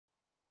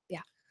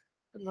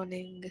Good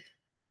morning.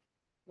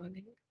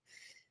 Morning.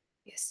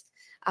 Yes.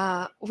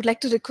 Would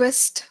like to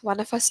request one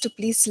of us to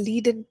please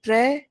lead in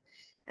prayer,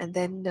 and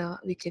then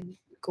we can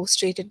go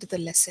straight into the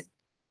lesson.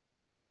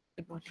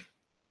 Good morning.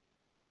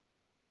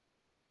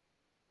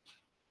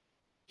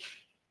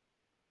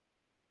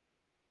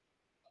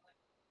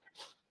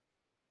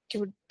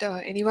 Would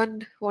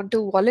anyone want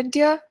to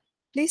volunteer,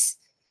 please?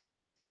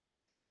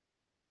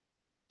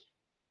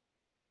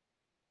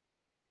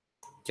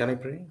 Can I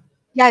pray?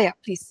 Yeah,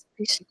 please.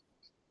 Please.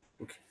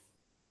 Okay.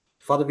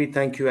 Father, we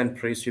thank you and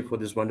praise you for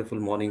this wonderful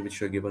morning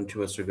which you have given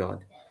to us, O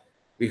God.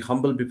 We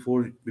humble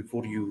before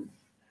you,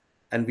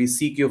 and we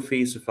seek your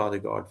face, O Father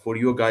God, for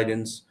your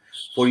guidance,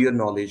 for your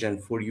knowledge,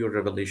 and for your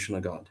revelation, O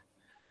God.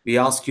 We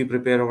ask you,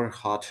 prepare our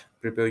heart,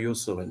 prepare your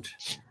servant.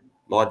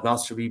 Lord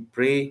Master, we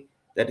pray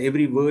that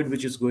every word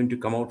which is going to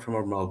come out from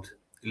our mouth,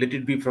 let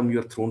it be from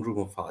your throne room,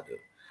 O Father.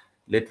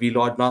 Let we,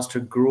 Lord Master,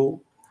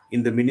 grow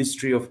in the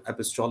ministry of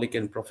apostolic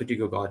and prophetic,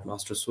 O God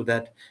Master, so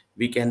that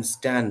we can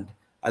stand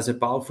as a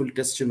powerful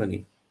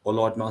testimony, O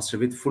Lord Master,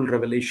 with full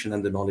revelation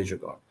and the knowledge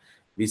of God.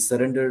 We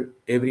surrender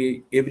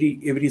every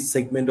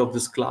segment of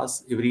this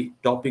class, every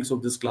topics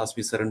of this class,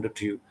 we surrender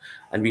to you,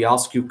 and we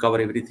ask you cover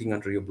everything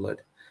under your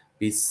blood.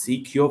 We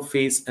seek your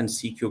face and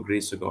seek your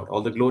grace, O God.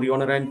 All the glory,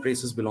 honor, and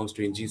praises belongs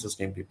to you. In Jesus'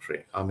 name we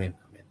pray. Amen.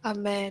 Amen.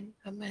 Amen.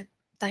 Amen.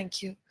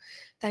 Thank you.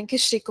 Thank you,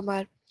 Shri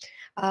Kumar.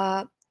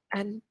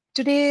 And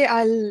today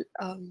I'll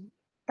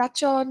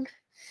touch on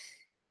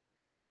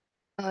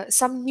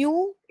some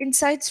new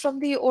insights from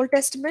the Old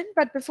Testament.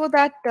 But before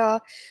that,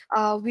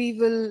 we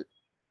will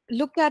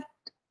look at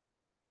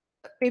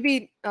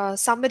maybe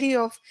summary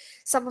of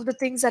some of the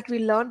things that we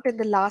learned in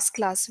the last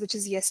class, which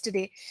is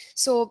yesterday.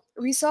 So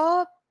we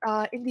saw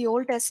in the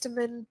Old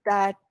Testament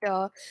that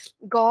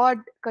God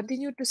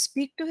continued to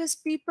speak to his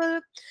people.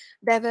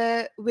 There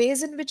were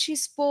ways in which he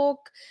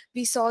spoke.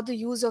 We saw the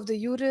use of the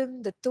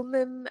Urim, the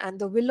Thummim, and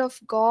the will of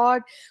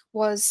God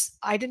was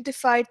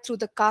identified through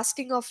the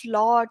casting of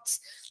lots.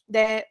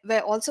 There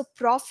were also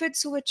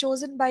prophets who were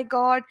chosen by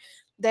God.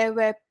 There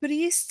were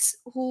priests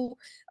who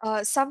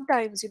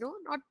sometimes,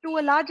 not to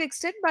a large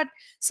extent, but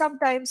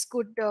sometimes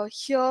could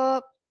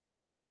hear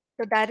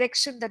the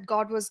direction that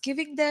God was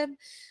giving them.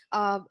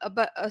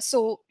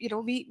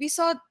 We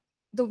saw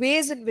the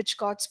ways in which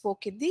God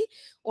spoke in the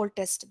Old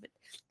Testament.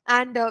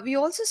 And we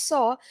also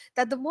saw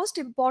that the most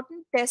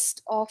important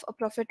test of a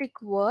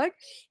prophetic word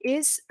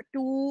is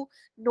to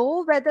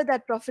know whether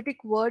that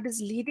prophetic word is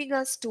leading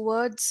us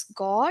towards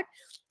God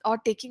or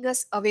taking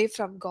us away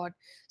from God.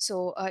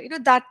 So,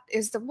 that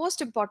is the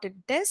most important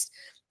test.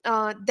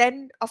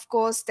 Then, of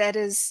course, there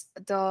is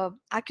the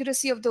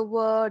accuracy of the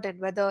word and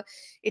whether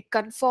it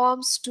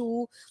conforms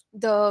to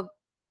the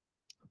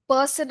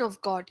person of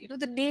God,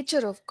 the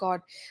nature of God,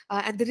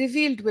 and the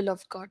revealed will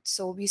of God.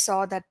 So we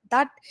saw that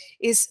that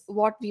is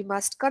what we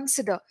must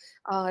consider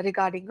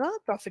regarding a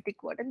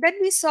prophetic word. And then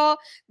we saw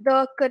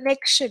the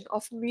connection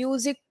of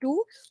music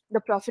to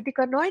the prophetic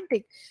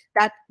anointing,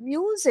 that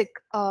music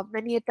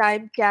many a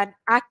time can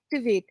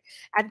activate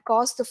and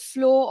cause the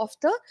flow of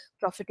the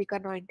prophetic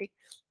anointing.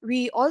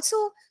 We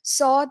also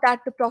saw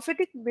that the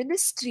prophetic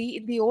ministry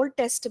in the Old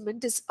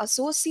Testament is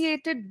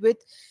associated with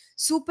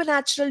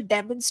supernatural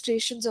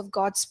demonstrations of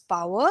God's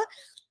power,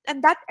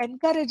 and that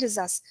encourages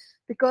us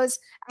because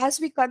as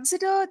we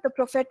consider the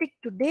prophetic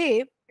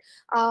today,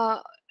 uh,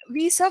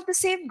 we serve the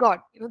same God.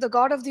 The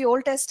God of the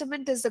Old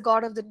Testament is the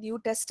God of the New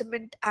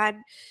Testament, and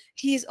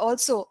he is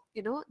also,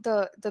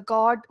 the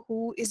God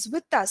who is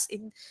with us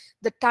in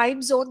the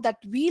time zone that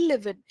we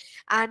live in,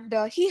 and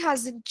he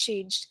hasn't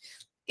changed.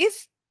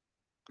 If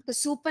the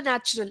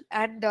supernatural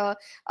and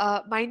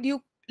mind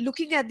you,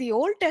 looking at the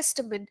Old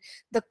Testament,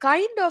 the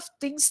kind of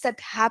things that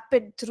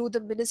happened through the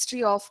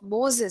ministry of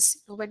Moses,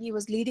 when he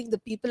was leading the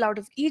people out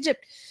of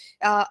Egypt,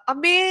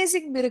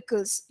 amazing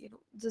miracles,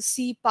 the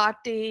sea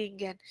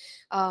parting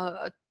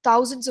and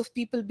thousands of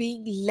people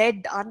being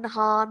led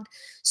unharmed,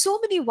 so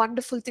many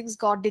wonderful things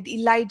God did.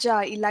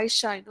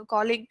 Elisha,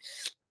 calling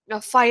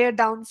fire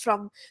down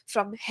from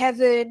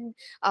heaven,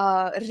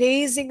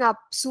 raising up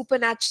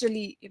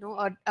supernaturally,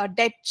 a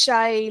dead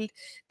child,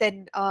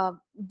 then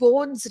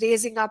bones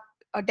raising up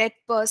a dead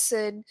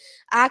person,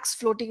 axe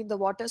floating in the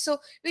water. So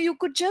you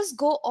could just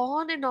go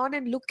on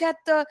and look at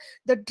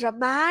the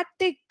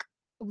dramatic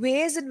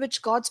ways in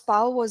which God's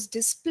power was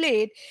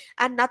displayed,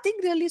 and nothing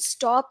really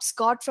stops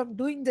God from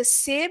doing the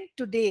same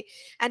today.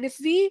 And if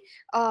we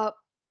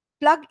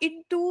plug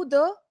into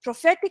the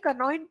prophetic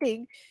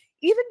anointing,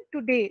 even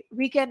today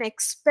we can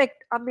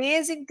expect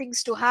amazing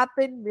things to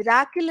happen,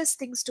 miraculous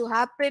things to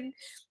happen,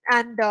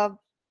 and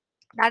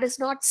that is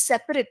not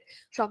separate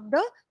from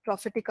the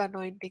prophetic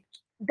anointing.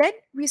 Then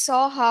we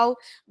saw how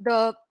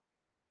the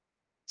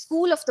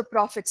school of the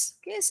prophets,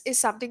 okay, is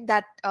something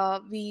that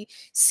we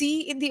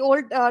see in the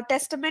Old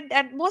Testament,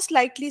 and most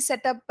likely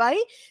set up by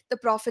the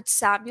prophet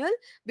Samuel,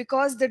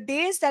 because the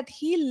days that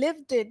he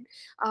lived in,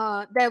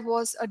 there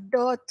was a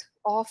dearth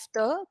of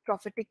the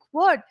prophetic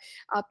word.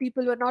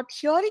 People were not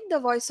hearing the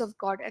voice of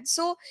God, and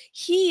so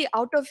he,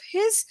 out of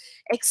his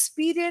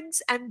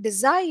experience and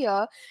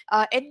desire,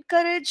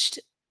 encouraged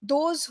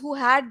those who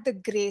had the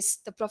grace,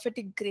 the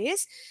prophetic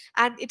grace.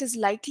 And it is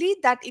likely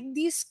that in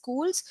these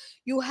schools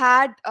you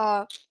had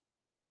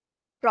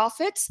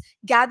prophets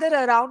gather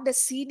around a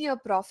senior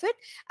prophet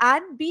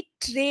and be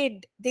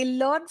trained. They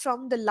learn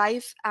from the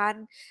life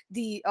and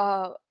the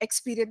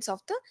experience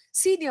of the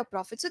senior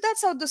prophet. So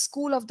that's how the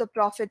school of the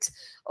prophets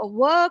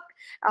worked.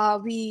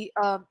 We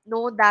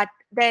know that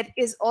there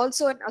is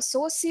also an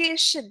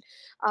association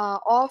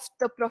of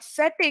the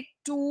prophetic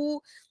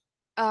to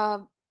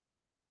um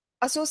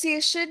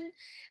association,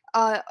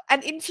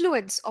 an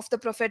influence of the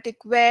prophetic,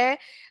 where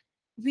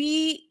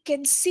we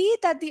can see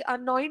that the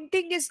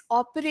anointing is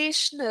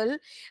operational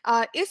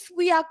if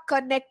we are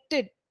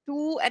connected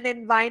to an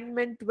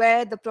environment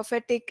where the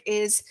prophetic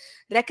is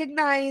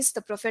recognized,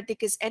 the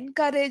prophetic is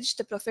encouraged,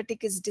 the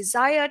prophetic is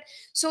desired.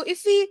 So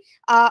if we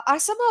are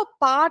somehow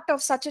part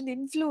of such an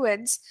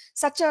influence,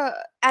 such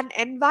an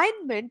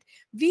environment,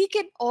 we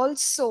can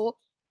also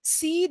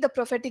see the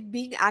prophetic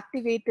being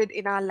activated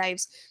in our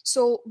lives.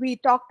 So we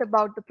talked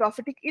about the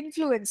prophetic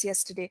influence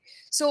yesterday.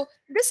 So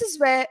this is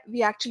where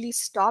we actually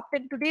stopped,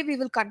 and today we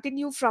will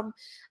continue from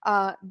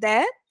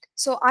there.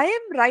 So I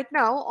am right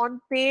now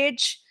on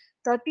page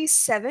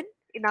 37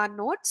 in our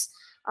notes,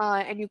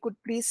 and you could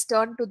please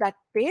turn to that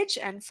page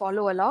and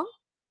follow along.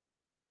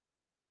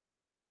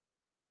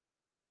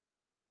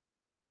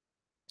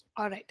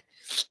 All right.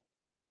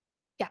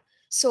 Yeah.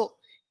 So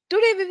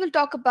today we will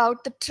talk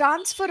about the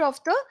transfer of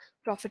the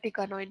prophetic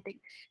anointing.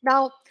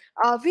 Now,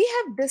 we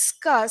have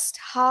discussed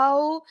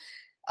how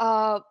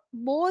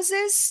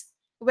Moses,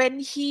 when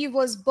he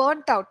was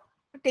burnt out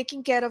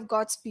taking care of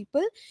God's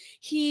people,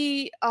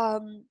 he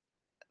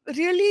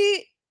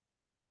really,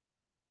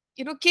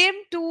 came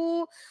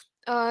to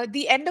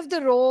the end of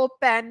the rope,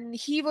 and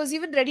he was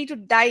even ready to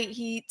die.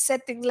 He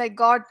said things like,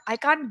 God, I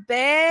can't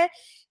bear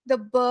the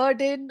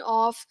burden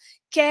of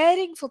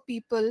caring for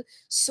people,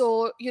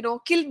 so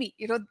kill me.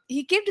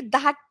 He came to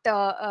that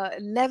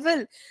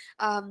level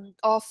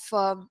of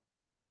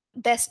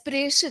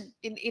desperation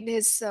in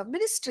his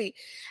ministry.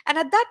 And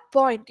at that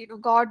point,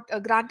 God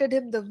granted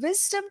him the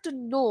wisdom to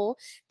know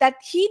that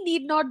he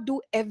need not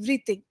do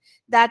everything,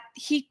 that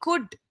he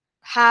could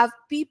have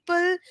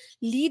people,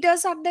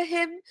 leaders under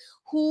him,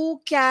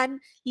 who can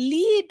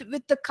lead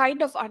with the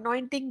kind of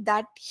anointing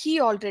that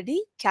he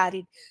already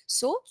carried.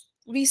 So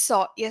we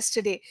saw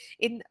yesterday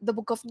in the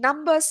book of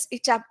Numbers,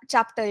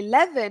 chapter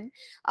 11,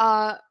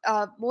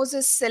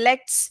 Moses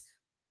selects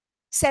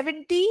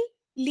 70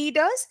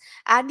 leaders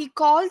and he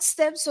calls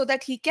them so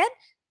that he can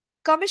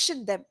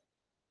commission them.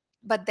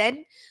 But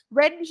then,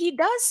 when he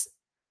does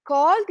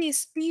call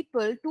these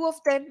people, two of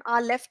them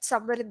are left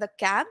somewhere in the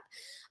camp.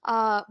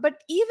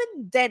 But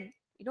even then,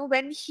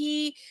 when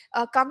he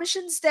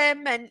commissions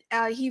them, and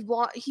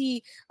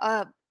he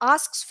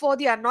asks for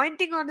the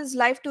anointing on his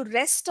life to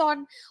rest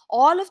on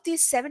all of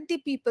these 70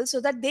 people so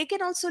that they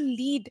can also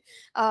lead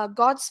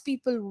God's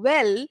people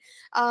well.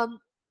 um,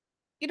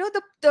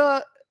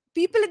 the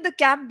people in the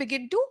camp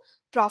begin to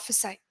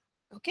prophesy.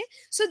 Okay,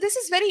 so this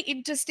is very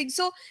interesting.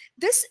 So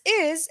this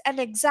is an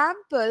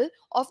example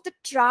of the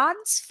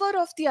transfer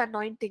of the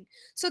anointing.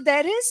 So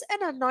there is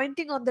an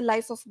anointing on the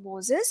life of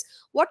Moses.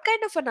 What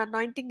kind of an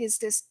anointing is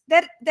this?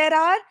 There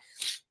are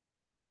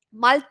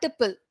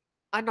multiple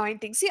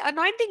anointing. See,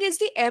 anointing is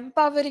the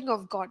empowering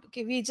of God.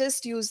 Okay, we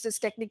just use this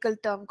technical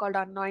term called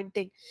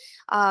anointing.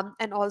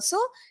 And also,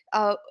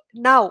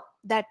 now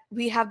that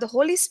we have the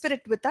Holy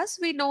Spirit with us,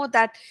 we know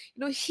that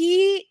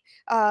he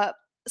uh,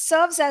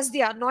 serves as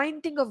the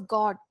anointing of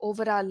God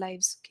over our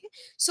lives. Okay,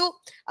 so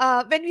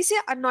when we say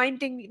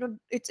anointing,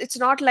 it's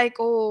not like,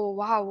 oh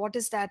wow, what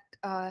is that?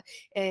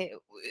 Eh,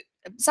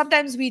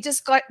 Sometimes we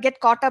just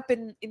get caught up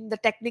in the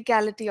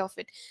technicality of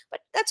it, but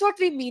that's what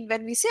we mean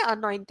when we say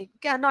anointing.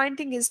 Okay,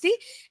 anointing is the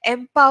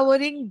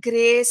empowering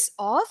grace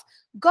of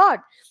God.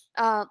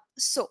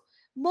 So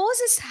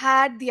Moses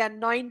had the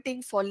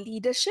anointing for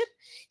leadership.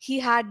 He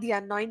had the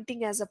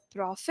anointing as a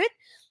prophet.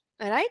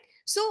 All right.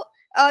 So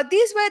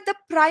these were the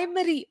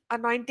primary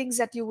anointings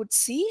that you would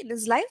see in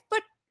his life,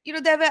 but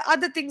there were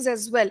other things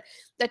as well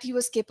that he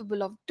was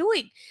capable of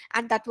doing,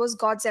 and that was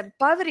God's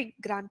empowering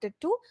granted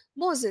to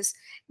Moses.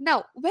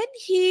 Now, when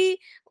he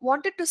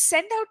wanted to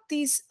send out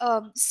these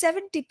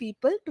 70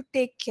 people to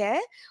take care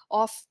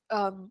of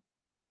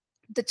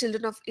the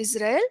children of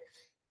Israel,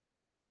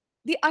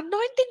 the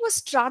anointing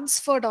was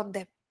transferred on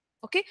them.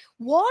 Okay,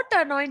 what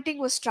anointing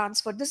was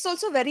transferred? This is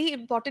also a very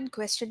important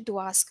question to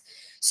ask.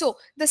 So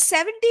the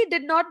 70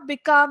 did not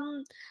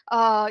become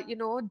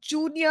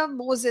junior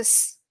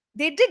Moses.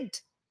 They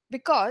didn't,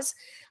 because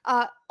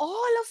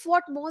all of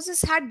what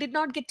Moses had did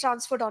not get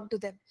transferred onto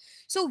them.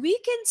 So we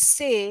can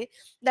say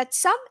that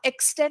some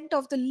extent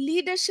of the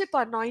leadership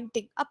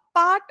anointing, a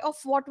part of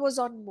what was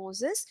on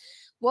Moses,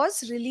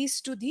 was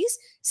released to these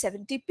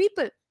 70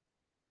 people.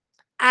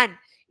 And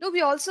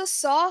we also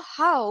saw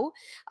how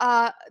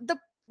the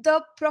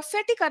the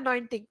prophetic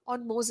anointing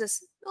on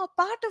Moses, a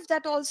part of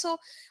that also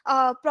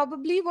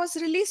probably was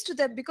released to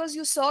them, because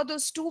you saw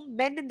those two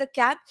men in the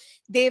camp,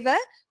 they were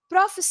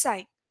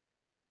prophesying.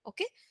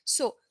 Okay,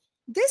 so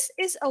this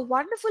is a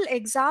wonderful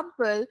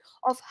example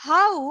of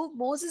how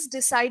Moses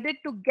decided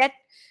to get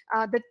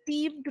the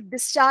team to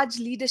discharge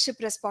leadership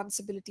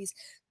responsibilities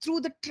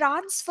through the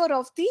transfer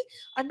of the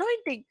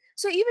anointing.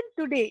 So even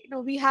today,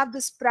 we have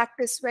this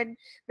practice when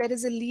there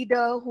is a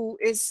leader who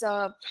is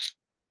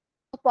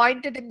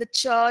appointed in the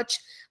church,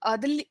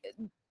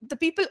 the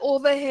people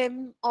over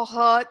him or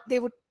her, they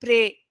would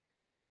pray.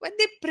 When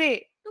they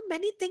pray,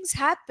 many things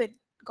happen.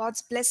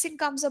 God's blessing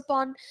comes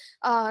upon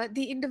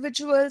the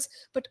individuals,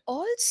 but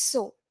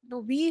also,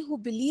 we who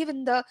believe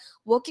in the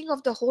working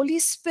of the Holy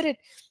Spirit,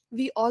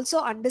 we also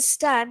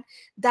understand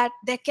that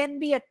there can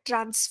be a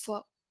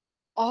transfer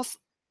of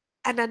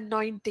an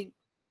anointing.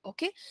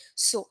 Okay,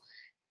 so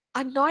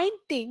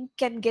anointing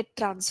can get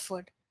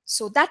transferred.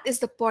 So that is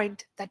the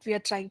point that we are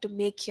trying to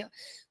make here.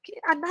 Okay.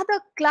 Another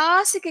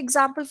classic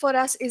example for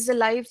us is the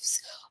lives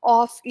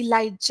of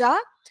Elijah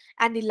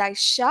and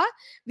Elisha.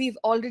 We've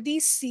already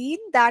seen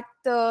that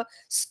the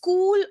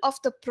school of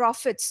the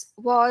prophets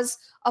was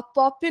a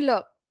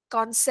popular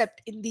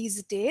concept in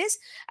these days.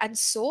 And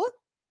so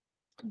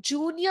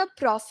junior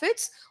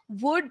prophets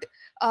would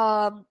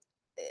um,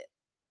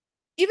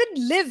 even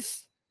live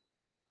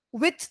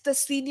with the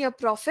senior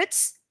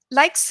prophets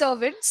like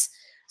servants,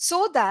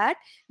 so that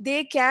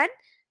they can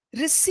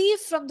receive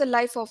from the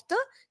life of the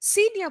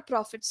senior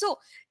prophet. So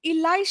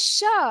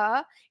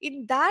Elisha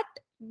in that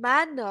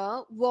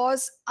manner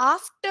was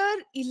after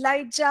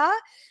Elijah.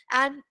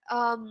 And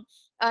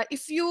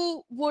if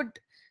you would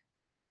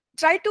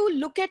try to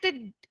look at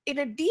it in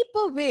a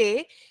deeper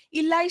way,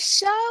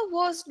 Elisha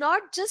was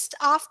not just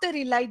after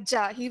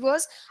Elijah, he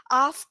was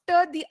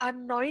after the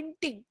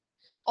anointing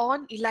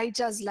on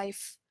Elijah's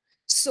life.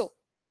 So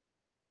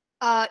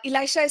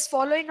Elisha is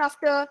following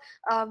after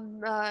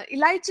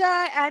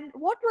Elijah. And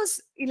what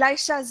was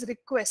Elisha's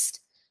request?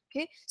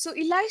 Okay, so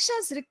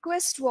Elisha's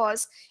request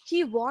was,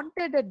 he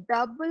wanted a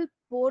double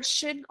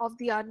portion of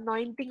the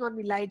anointing on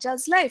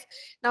Elijah's life.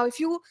 Now, if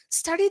you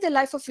study the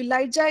life of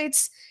Elijah,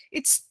 it's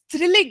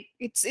thrilling.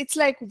 It's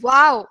like,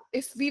 wow,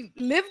 if we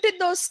lived in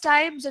those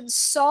times and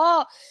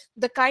saw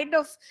the kind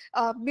of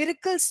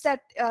miracles that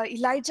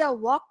Elijah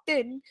walked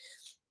in,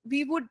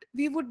 we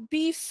would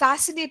be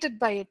fascinated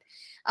by it.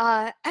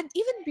 And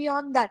even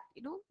beyond that,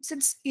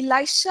 since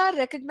Elisha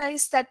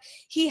recognized that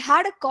he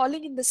had a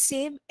calling in the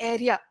same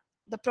area,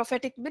 the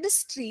prophetic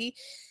ministry,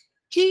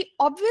 he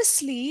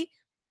obviously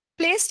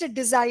placed a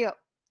desire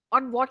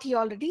on what he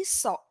already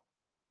saw.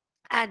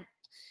 And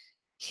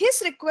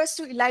his request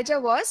to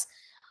Elijah was,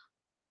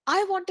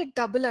 I want a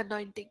double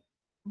anointing.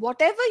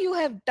 Whatever you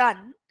have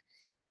done,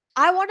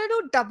 I want to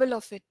do double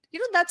of it.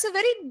 That's a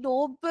very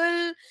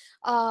noble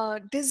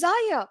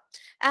desire.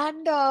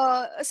 And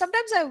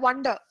sometimes I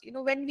wonder,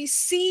 when we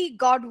see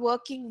God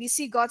working, we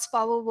see God's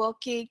power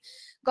working,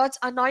 God's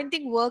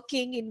anointing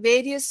working in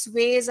various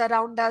ways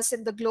around us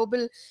in the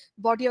global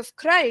body of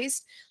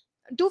Christ,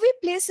 do we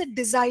place a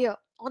desire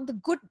on the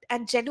good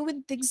and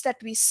genuine things that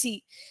we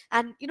see?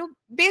 And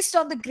based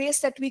on the grace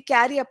that we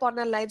carry upon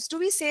our lives, do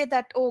we say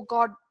that, oh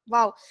God,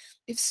 wow,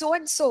 if so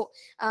and so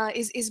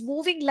is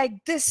moving like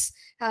this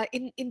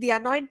in the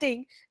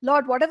anointing,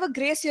 Lord, whatever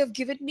grace you have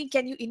given me,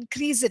 can you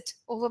increase it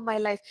over my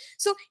life?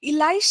 So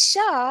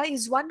Elisha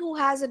is one who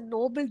has a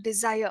noble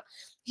desire.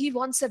 He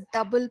wants a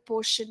double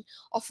portion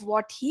of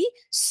what he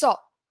saw.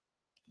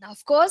 Now,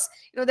 of course,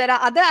 there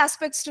are other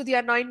aspects to the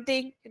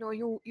anointing.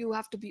 You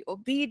have to be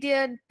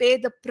obedient, pay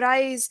the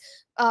price,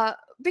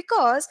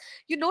 because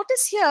you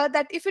notice here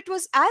that if it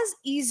was as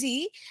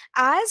easy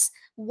as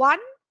one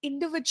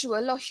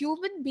individual or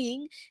human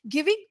being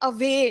giving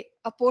away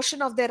a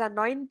portion of their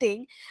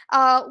anointing,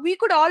 we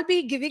could all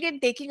be giving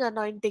and taking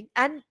anointing.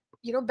 And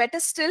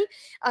better still,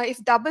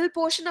 if double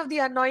portion of the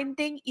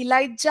anointing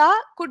Elijah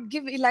could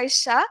give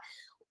Elisha,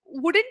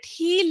 wouldn't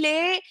he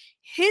lay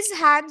his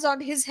hands on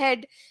his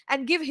head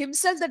and give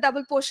himself the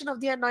double portion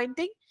of the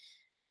anointing?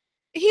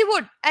 He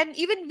would. And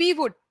even we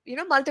would,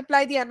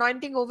 multiply the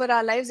anointing over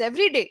our lives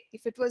every day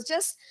if it was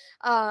just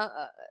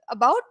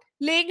about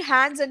laying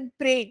hands and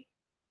praying.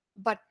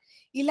 But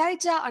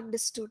Elijah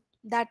understood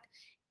that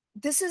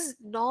this is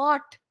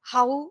not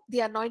how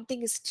the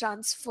anointing is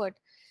transferred.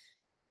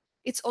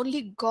 It's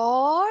only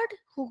God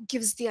who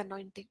gives the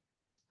anointing.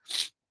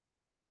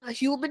 A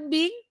human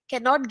being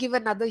cannot give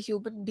another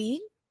human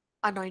being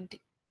anointing,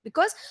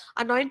 because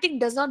anointing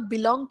does not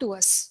belong to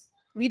us.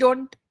 We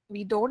don't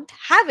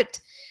have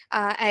it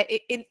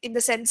in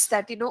the sense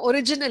that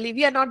originally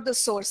we are not the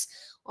source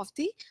of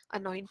the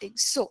anointing.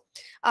 So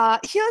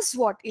here's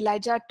what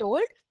Elijah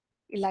told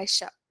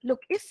Elisha: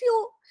 look, if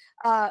you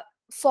uh,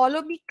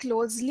 follow me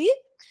closely,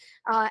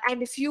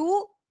 and if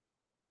you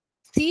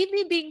see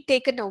me being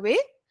taken away,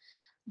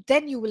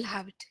 then you will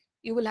have it.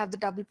 You will have the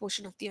double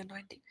portion of the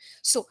anointing.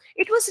 So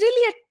it was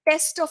really a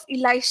test of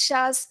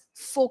Elisha's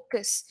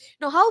focus.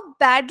 Now, how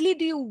badly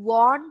do you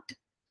want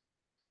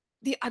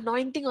the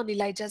anointing on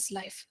Elijah's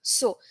life?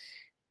 So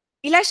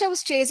Elisha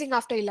was chasing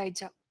after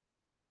Elijah.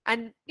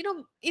 And,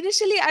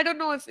 initially, I don't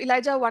know if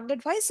Elijah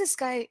wondered, why is this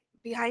guy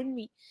behind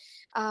me?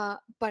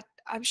 But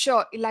I'm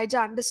sure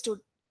Elijah understood,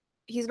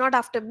 he's not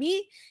after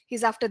me,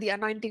 he's after the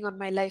anointing on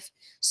my life.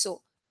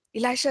 So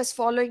Elisha is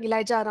following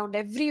Elijah around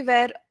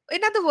everywhere.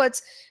 In other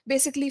words,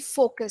 basically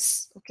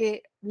focus,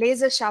 okay,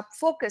 laser sharp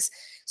focus.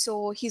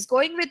 So he's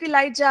going with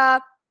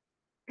Elijah,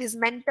 his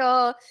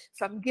mentor,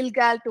 from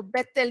Gilgal to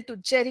Bethel to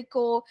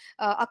Jericho,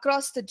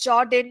 across the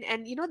Jordan.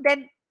 And,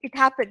 then it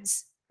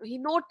happens. He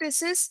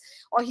notices,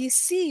 or he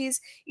sees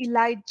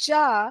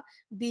Elijah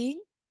being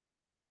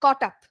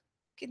caught up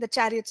in the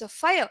chariots of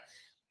fire.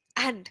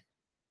 And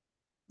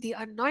the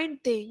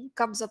anointing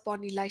comes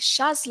upon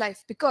Elisha's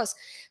life, because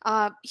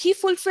he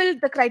fulfilled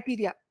the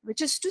criteria,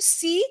 which is to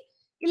see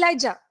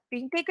Elijah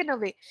being taken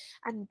away.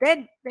 And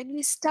then when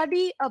we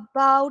study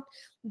about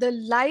the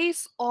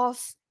life of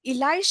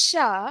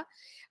Elisha,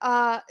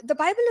 the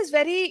Bible is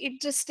very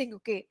interesting.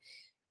 Okay,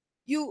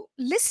 you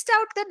list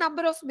out the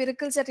number of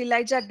miracles that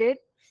Elijah did,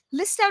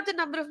 list out the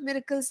number of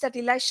miracles that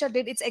Elisha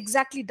did, it's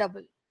exactly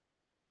double.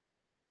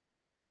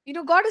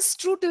 God is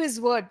true to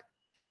his word.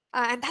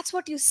 And that's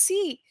what you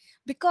see,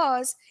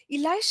 because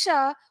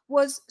Elisha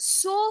was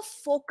so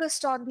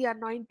focused on the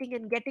anointing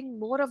and getting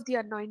more of the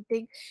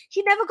anointing,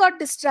 he never got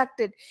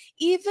distracted.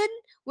 Even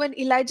when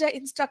Elijah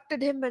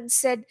instructed him and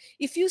said,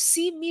 if you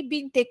see me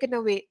being taken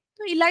away,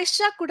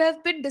 Elisha could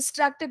have been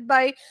distracted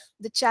by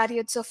the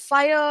chariots of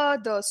fire,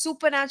 the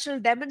supernatural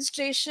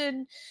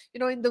demonstration,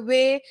 in the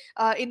way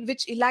in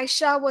which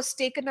Elisha was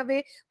taken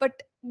away. But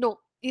no,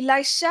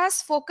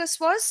 Elisha's focus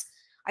was,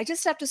 I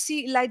just have to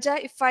see Elijah.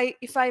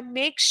 If I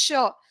make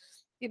sure,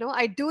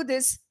 I do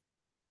this,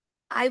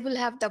 I will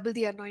have double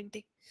the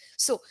anointing.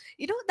 So,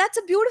 that's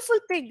a beautiful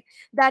thing,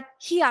 that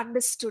he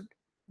understood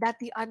that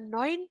the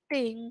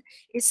anointing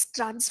is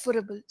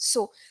transferable.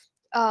 So,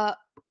 uh,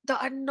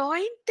 the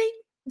anointing,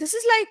 this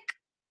is like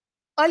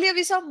earlier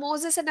we saw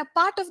Moses and a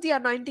part of the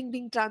anointing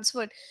being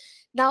transferred.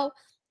 Now,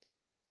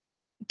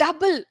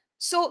 double.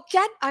 So,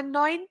 can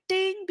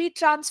anointing be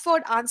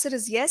transferred? Answer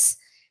is yes.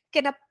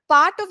 Can a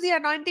part of the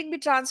anointing be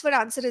transferred?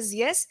 Answer is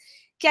yes.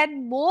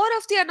 Can more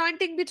of the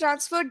anointing be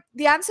transferred?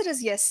 The answer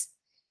is yes.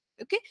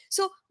 Okay,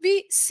 so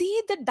we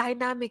see the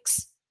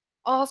dynamics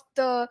of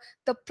the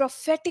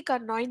prophetic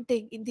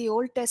anointing in the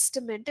Old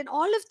Testament, and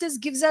all of this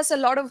gives us a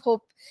lot of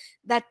hope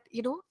that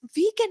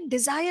we can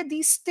desire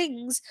these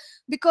things,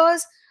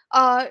 because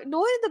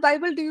nowhere in the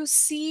Bible do you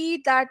see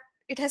that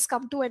it has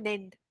come to an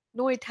end.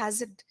 No, it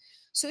hasn't.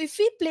 So if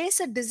we place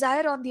a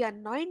desire on the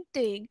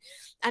anointing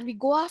and we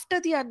go after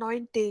the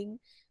anointing,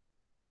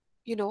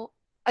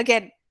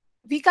 again,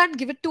 we can't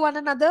give it to one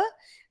another,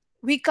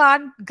 we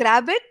can't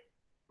grab it.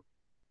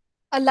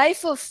 A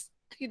life of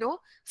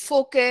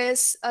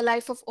focus, a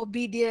life of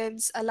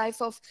obedience, a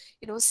life of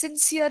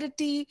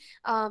sincerity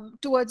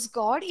towards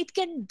God, it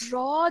can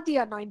draw the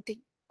anointing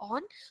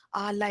on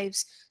our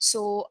lives.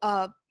 So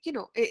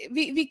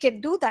we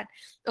can do that.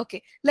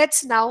 Okay,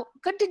 let's now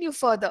continue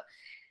further.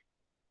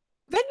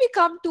 When we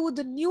come to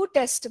the New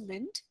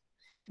Testament,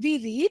 we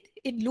read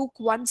in Luke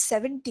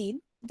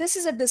 1:17. This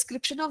is a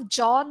description of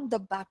John the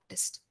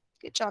Baptist.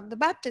 Okay, John the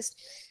Baptist.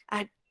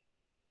 And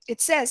it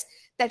says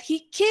that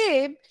he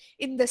came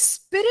in the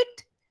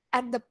spirit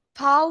and the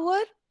power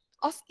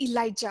of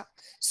Elijah.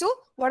 So,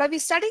 what are we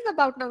studying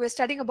about now? We're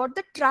studying about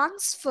the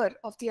transfer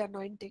of the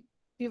anointing.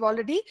 We've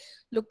already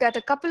looked at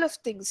a couple of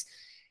things.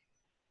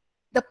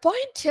 The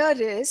point here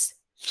is,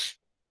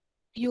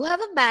 you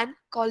have a man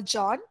called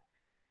John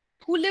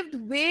who lived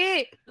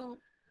way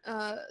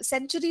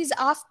centuries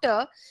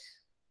after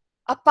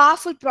a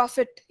powerful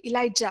prophet,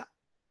 Elijah.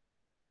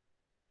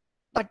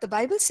 But the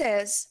Bible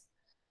says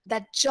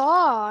that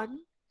John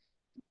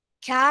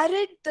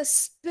carried the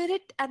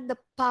spirit and the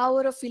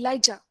power of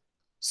Elijah.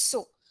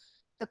 So,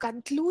 the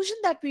conclusion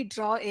that we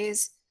draw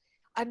is,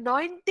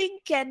 anointing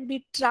can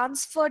be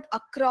transferred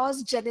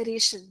across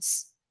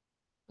generations.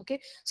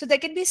 Okay, so there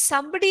can be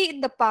somebody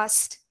in the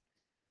past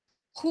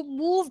who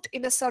moved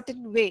in a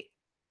certain way,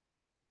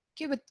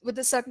 okay, with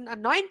a certain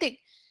anointing.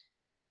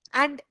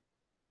 And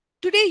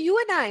today, you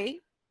and I,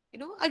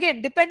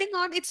 again, depending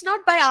on, it's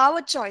not by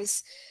our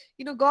choice.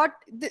 God,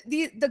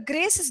 the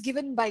grace is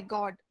given by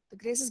God. The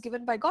grace is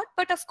given by God.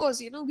 But of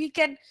course, we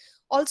can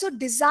also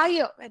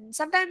desire. And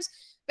sometimes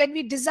when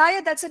we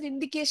desire, that's an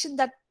indication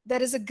that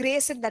there is a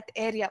grace in that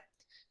area.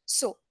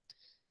 So,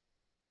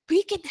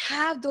 we can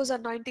have those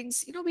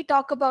anointings. We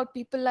talk about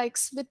people like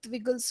Smith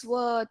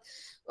Wigglesworth,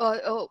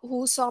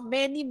 who saw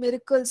many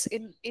miracles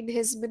in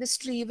his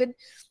ministry, even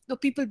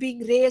people being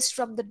raised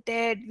from the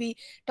dead. We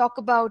talk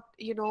about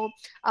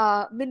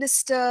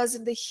ministers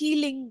in the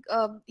healing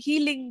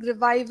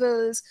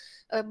revivals,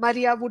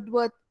 Maria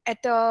Woodworth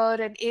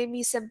Etter and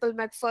Amy Semple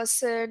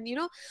McPherson.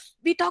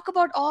 We talk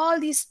about all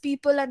these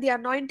people and the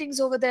anointings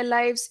over their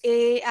lives.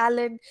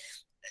 Allen,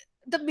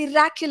 the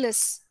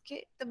miraculous.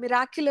 Okay, the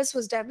miraculous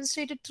was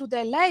demonstrated through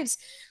their lives.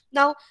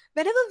 Now,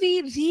 whenever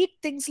we read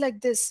things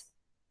like this,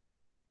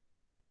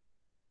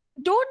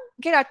 don't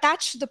get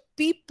attached to the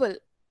people.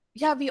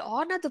 Yeah, we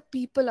honor the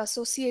people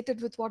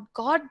associated with what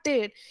God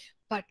did,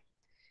 but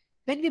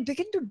when we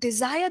begin to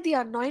desire the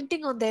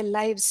anointing on their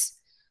lives,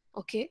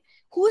 okay,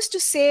 who's to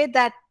say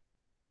that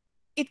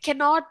it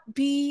cannot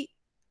be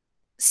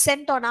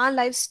sent on our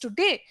lives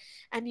today?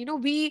 And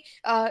we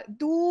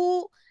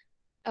do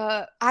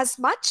as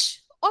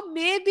much or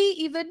maybe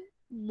even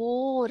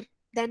more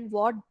than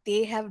what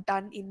they have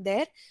done in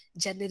their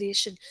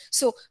generation.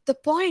 So the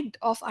point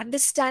of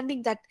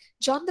understanding that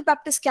John the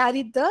Baptist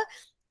carried the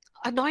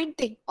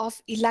anointing of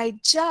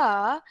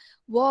Elijah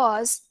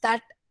was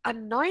that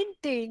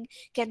anointing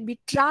can be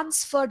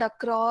transferred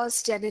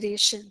across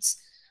generations.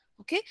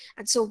 Okay,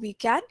 and so we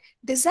can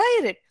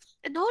desire it.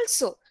 And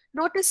also,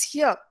 notice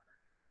here,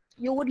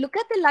 you would look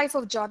at the life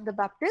of John the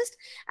Baptist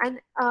and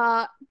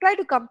try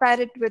to compare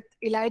it with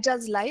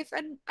Elijah's life,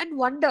 and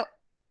wonder,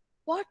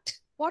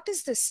 what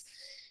is this?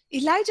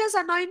 Elijah's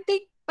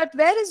anointing, but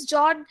where is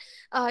John?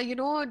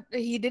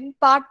 He didn't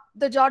part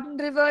the Jordan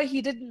River.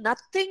 He did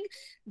nothing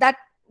that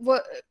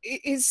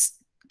is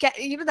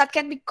that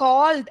can be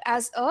called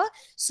as a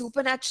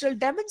supernatural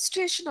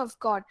demonstration of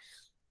God.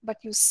 But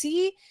you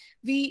see,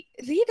 we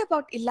read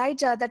about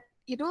Elijah that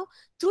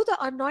through the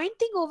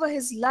anointing over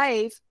his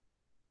life,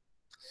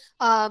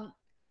 um,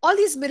 all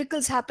these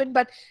miracles happen.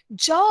 But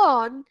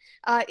John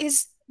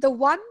is the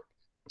one,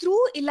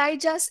 through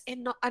Elijah's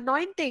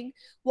anointing,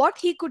 what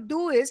he could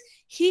do is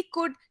he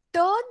could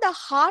turn the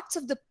hearts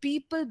of the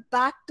people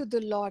back to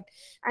the Lord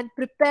and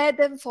prepare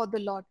them for the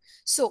Lord.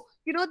 So,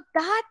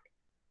 that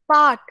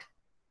part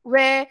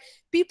where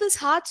people's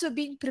hearts were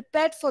being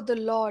prepared for the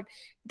Lord,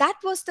 that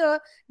was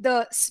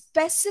the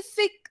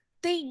specific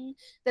thing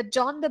that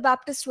John the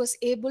Baptist was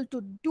able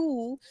to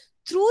do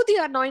through the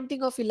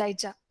anointing of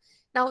Elijah.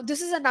 Now,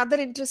 this is another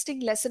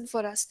interesting lesson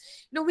for us.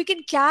 We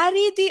can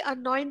carry the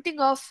anointing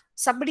of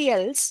somebody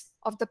else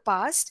of the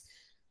past,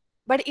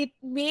 but it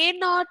may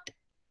not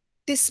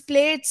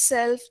display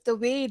itself the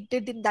way it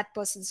did in that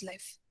person's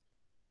life.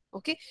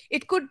 Okay,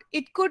 it could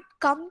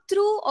come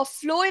through or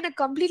flow in a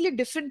completely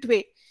different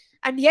way,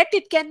 and yet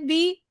it can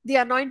be the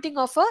anointing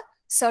of a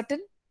certain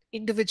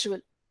individual,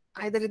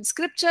 either in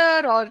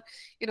scripture or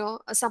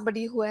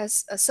somebody who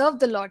has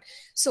served the Lord.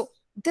 So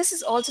this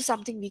is also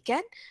something we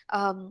can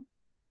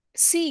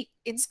see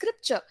in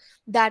scripture,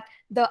 that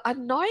the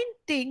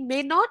anointing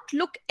may not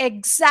look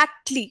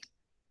exactly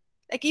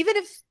like, even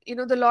if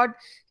the Lord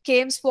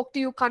came, spoke to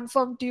you,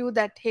 confirmed to you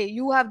that, hey,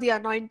 you have the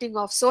anointing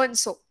of so and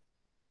so,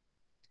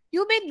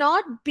 you may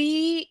not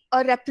be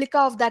a replica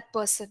of that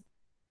person.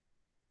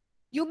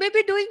 You may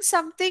be doing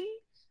something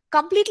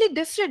completely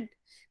different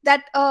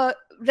that a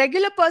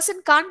regular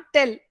person can't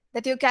tell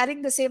that you're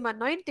carrying the same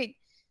anointing.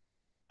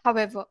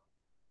 However,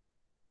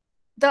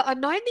 the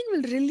anointing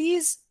will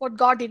release what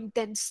God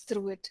intends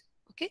through it.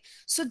 Okay.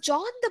 So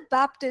John the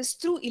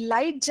Baptist, through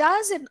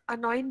Elijah's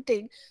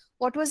anointing,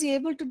 what was he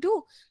able to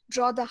do?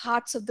 Draw the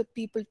hearts of the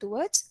people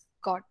towards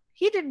God.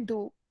 He didn't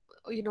do,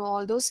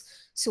 all those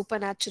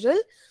supernatural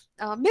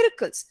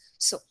miracles.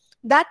 So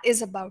that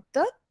is about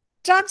the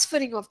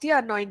transferring of the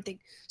anointing.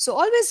 So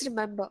always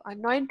remember,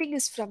 anointing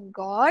is from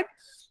God.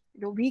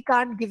 We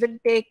can't give and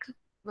take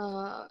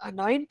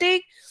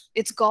anointing.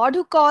 It's God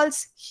who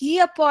calls, He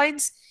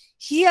appoints,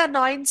 He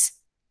anoints.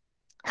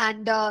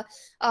 And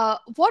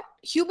what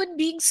human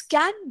beings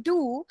can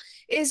do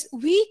is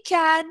we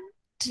can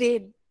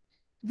train.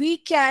 We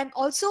can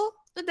also,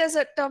 there's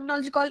a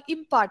terminology called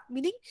impart,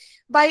 meaning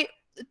by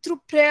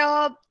through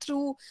prayer,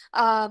 through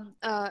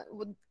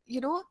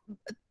you know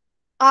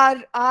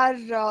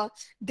our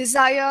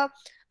desire,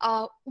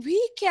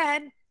 we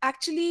can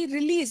actually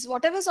release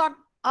whatever's on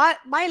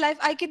my life.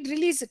 I can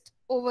release it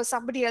over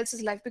somebody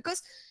else's life,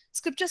 because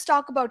scriptures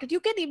talk about it. You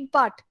can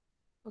impart,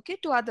 okay,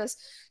 to others.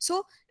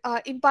 So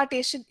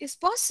impartation is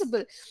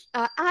possible.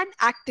 And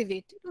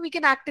activate, we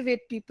can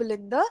activate people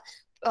in the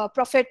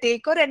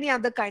prophetic or any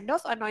other kind of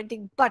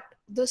anointing, but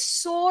the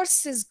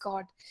source is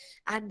God,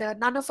 and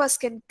none of us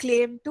can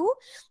claim to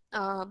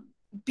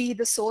be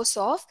the source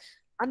of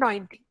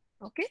anointing.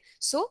 Okay,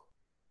 so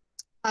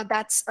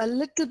that's a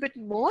little bit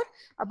more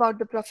about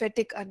the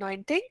prophetic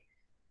anointing.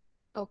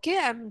 Okay,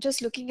 I'm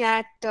just looking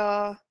at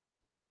the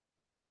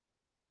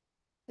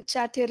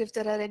chat here if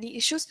there are any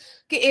issues.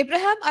 Okay,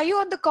 Abraham, are you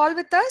on the call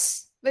with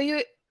us?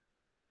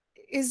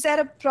 Is there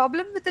a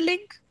problem with the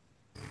link?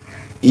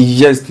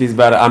 Yes, please,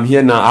 but I'm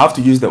here now. I have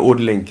to use the old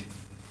link.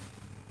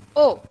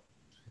 Oh,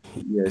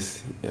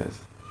 Yes, yes.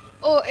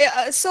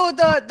 so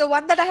the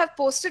one that I have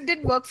posted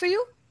didn't work for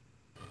you?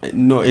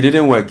 No, it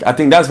didn't work. I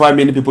think that's why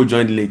many people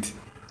joined late.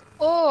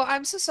 Oh,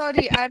 I'm so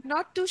sorry. I'm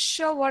not too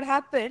sure what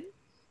happened.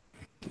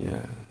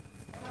 Yeah.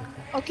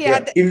 Okay,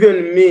 Yeah,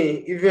 even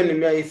me,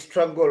 I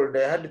struggled.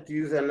 I had to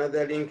use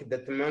another link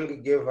that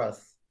Mang gave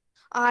us.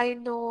 I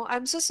know.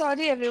 I'm so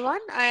sorry,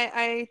 everyone.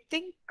 I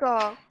think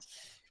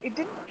it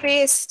didn't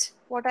paste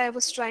what I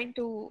was trying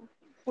to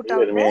put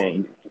out Even there.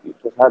 me, it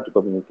was hard to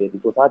communicate.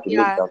 It was hard to link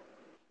Yeah. up.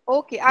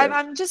 Okay. I'm Yeah.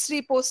 I'm just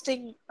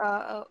reposting.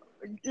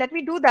 Let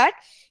me do that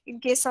in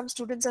case some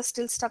students are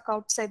still stuck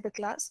outside the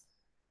class.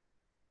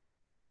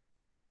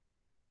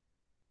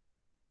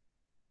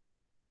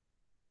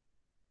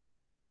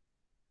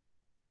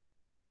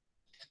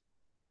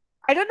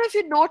 I don't know if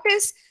you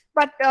noticed,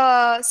 but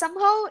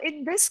somehow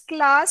in this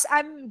class,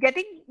 I'm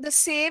getting the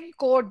same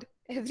code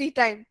every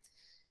time.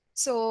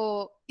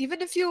 So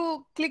even if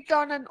you clicked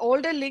on an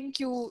older link,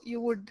 you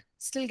would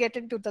still get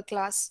into the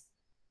class.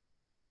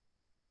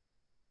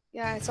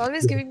 Yeah, it's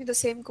always giving me the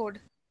same code.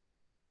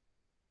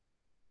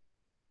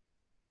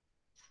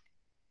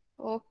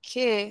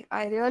 Okay,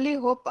 I really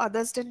hope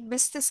others didn't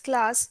miss this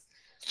class.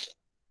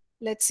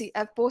 Let's see,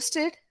 I've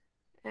posted,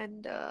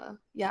 and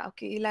yeah,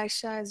 okay,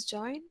 Elisha has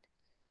joined.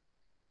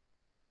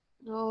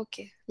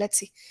 Okay, let's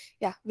see.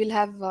 Yeah, we'll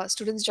have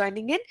students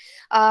joining in.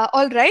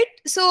 All right,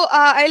 so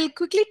I'll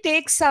quickly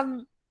take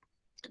some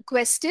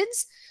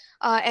questions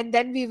and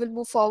then we will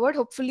move forward.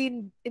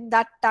 Hopefully in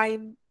that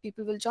time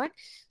people will join.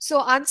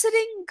 So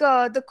answering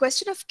the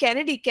question of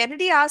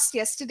Kennedy asked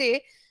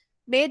yesterday,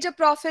 major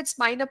prophets,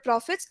 minor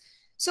prophets.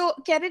 So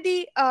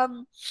Kennedy,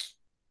 the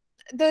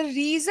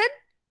reason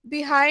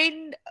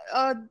behind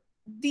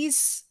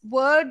these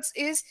words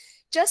is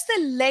just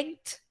the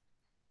length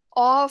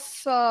of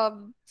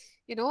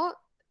you know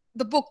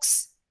the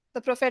books,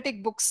 the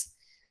prophetic books.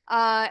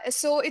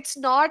 So it's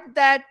not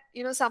that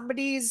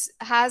somebody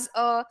has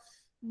a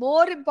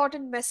more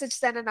important message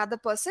than another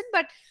person,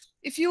 but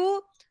if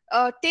you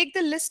take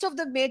the list of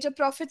the major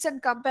prophets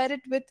and compare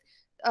it with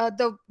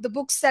the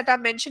books that are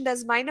mentioned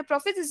as minor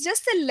prophets, it's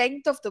just the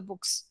length of the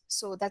books.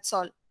 So that's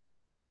all.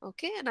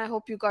 Okay, and I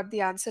hope you got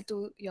the answer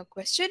to your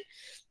question.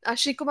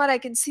 Shri Kumar, I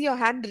can see your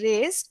hand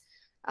raised.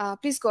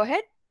 Please go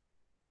ahead.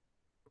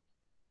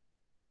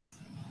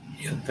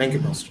 Yeah, thank you,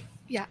 Pastor.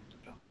 Yeah.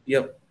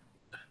 Yeah,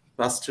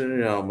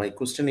 Pastor, my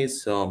question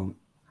is,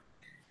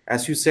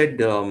 as you said,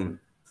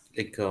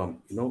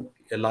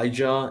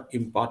 Elijah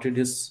imparted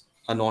his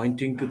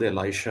anointing to the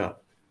Elisha,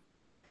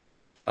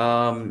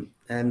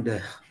 and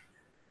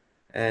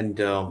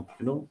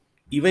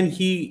even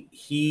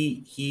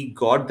he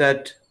got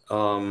that,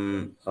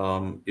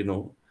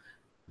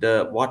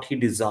 the what he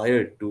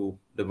desired to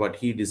the what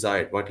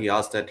he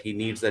asked, that he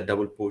needs that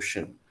double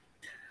portion.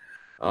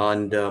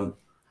 And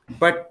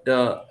but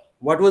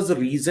what was the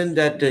reason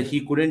that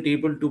he couldn't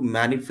able to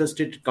manifest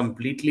it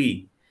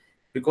completely?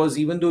 Because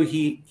even though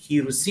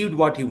he received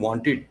what he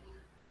wanted,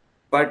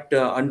 but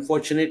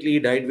unfortunately he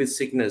died with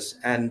sickness,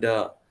 and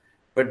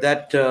but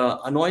that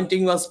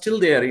anointing was still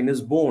there in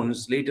his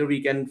bones. Later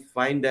we can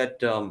find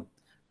that,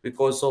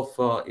 because of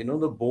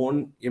the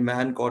bone, a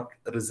man got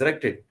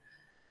resurrected.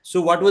 So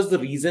what was the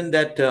reason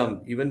that,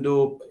 even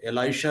though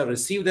Elisha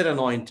received that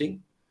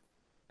anointing,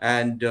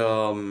 and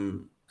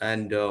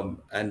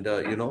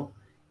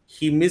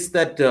he missed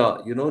that,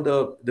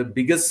 the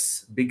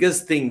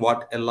biggest thing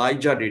what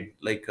Elijah did,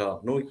 like,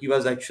 no, he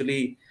was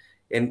actually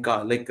he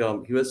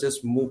was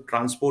just moved,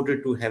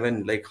 transported to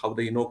heaven, like how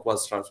the Enoch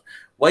was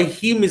why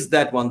he missed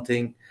that one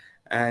thing?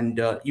 And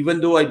even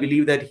though I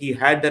believe that he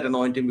had that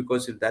anointing,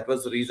 because if that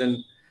was the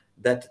reason,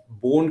 that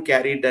bone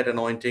carried that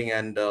anointing,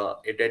 and a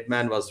dead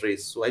man was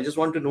raised. So I just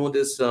want to know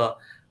this,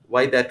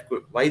 why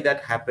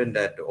that happened,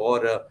 that,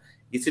 or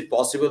is it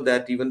possible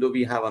that even though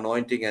we have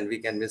anointing and we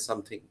can miss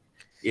something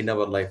in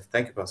our life?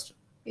 Thank you, Pastor.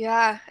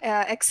 Yeah,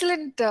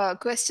 excellent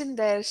question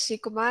there,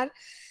 Shikumar.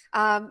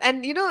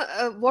 And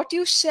what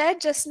you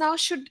shared just now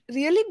should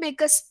really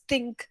make us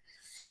think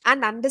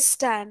and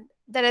understand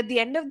that at the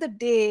end of the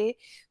day,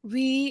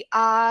 we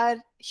are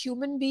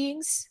human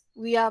beings,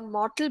 we are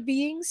mortal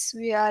beings,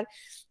 we are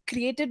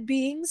created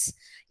beings.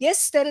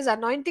 Yes, there is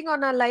anointing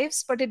on our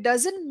lives, but it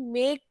doesn't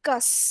make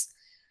us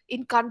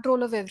in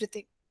control of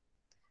everything.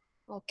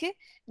 Okay,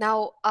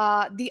 now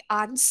the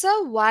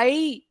answer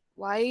why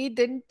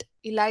didn't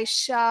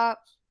Elisha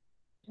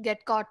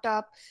get caught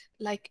up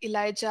like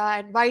Elijah,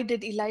 and why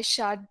did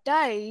Elisha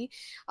die?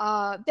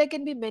 There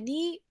can be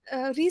many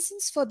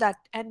reasons for that,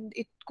 and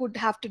it could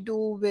have to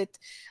do with,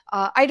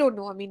 I don't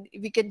know. I mean,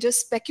 we can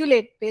just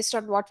speculate based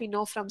on what we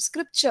know from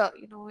scripture.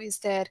 Is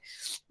there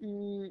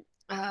mm,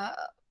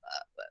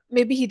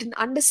 maybe he didn't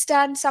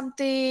understand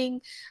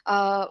something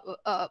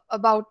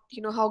about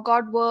how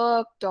God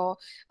worked, or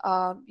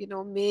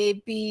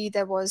maybe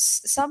there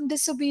was some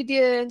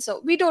disobedience,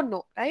 or we don't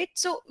know, right?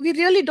 So we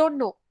really don't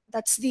know.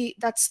 That's the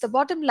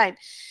bottom line.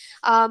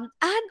 And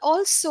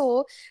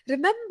also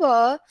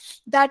remember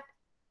that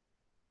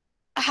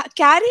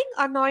carrying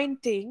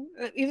anointing,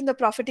 even the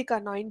prophetic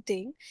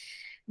anointing,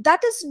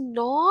 that is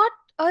not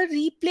a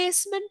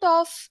replacement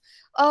of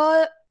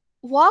a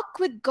walk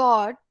with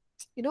God,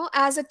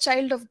 as a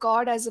child of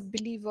God, as a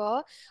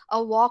believer,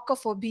 a walk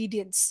of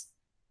obedience.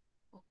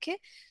 Okay,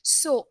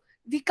 so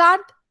we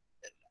can't.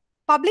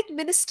 Public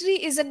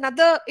ministry is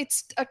another,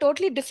 it's a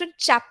totally different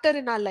chapter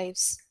in our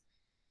lives.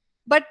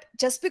 But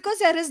just because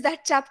there is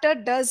that chapter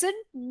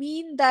doesn't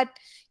mean that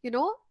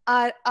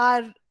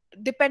our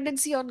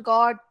dependency on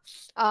God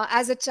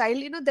as a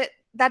child,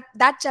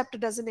 that chapter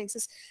doesn't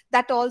exist.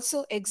 That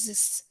also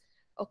exists.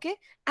 Okay,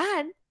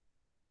 and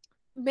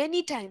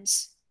many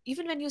times,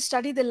 even when you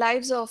study the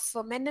lives of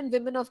men and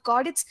women of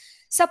God, it's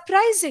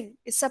surprising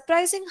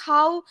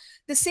how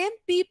the same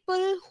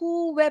people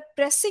who were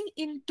pressing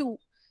into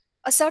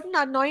a certain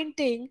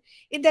anointing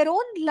in their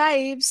own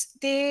lives,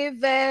 they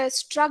were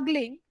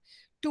struggling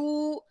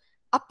to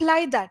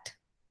apply that.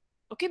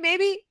 Okay,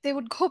 maybe they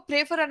would go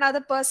pray for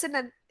another person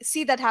and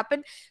see that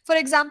happen. For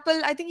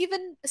example, I think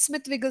even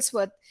Smith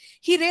Wigglesworth,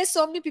 he raised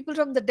so many people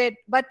from the dead,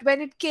 but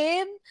when it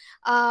came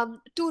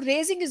to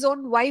raising his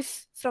own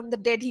wife from the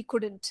dead, he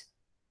couldn't.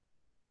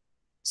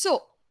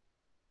 So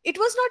it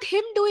was not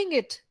him doing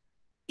it.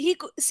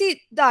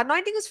 See, the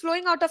anointing is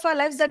flowing out of our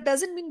lives. That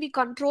doesn't mean we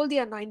control the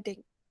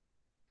anointing,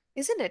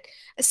 isn't it?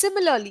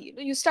 Similarly,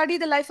 you study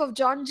the life of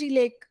John G.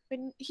 Lake.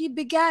 When he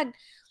began,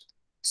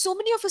 so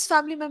many of his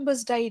family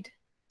members died.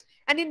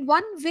 And in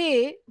one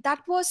way,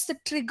 that was the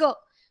trigger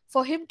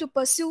for him to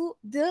pursue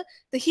the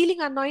healing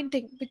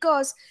anointing,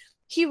 because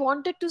he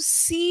wanted to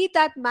see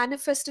that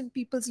manifest in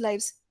people's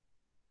lives.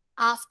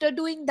 After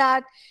doing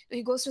that,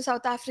 he goes to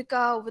South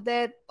Africa. Over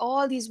there,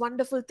 all these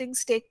wonderful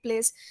things take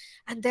place.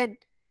 And then,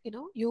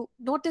 you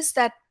notice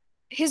that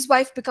his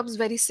wife becomes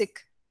very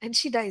sick and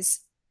she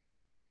dies.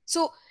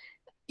 So,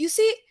 you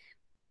see,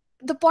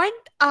 the point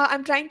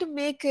I'm trying to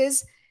make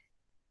is,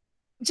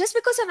 just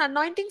because an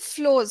anointing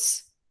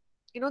flows,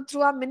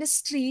 through our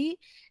ministry,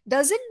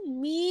 doesn't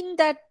mean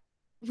that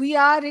we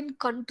are in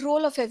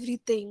control of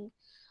everything.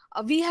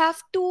 We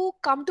have to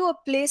come to a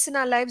place in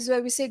our lives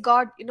where we say,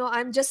 God,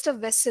 I'm just a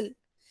vessel.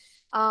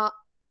 I'm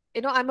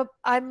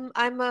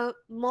a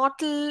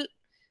mortal,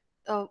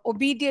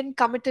 obedient,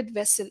 committed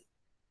vessel.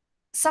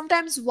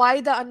 Sometimes why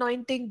the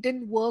anointing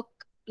didn't work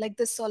like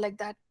this or like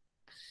that,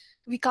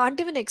 we can't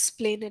even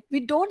explain it.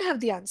 We don't have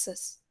the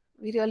answers.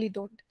 We really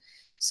don't.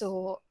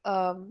 So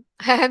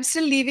I'm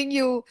still leaving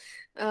you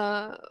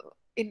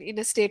in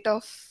a state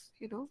of,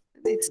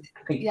 it's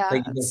Thank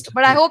you, Pastor.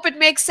 but I hope it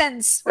makes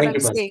sense what Thank I'm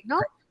you, Pastor. saying.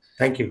 No.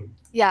 Thank you.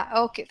 Yeah.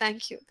 Okay.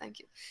 Thank you.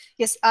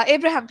 Yes.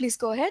 Abraham, please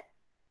go ahead.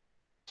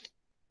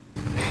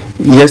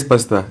 Yes,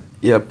 Pastor.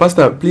 Yeah,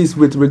 Pastor, please,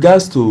 with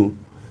regards to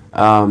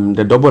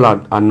the double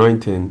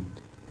anointing,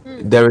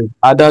 there is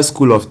other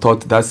school of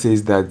thought that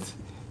says that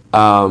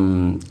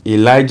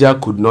Elijah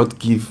could not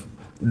give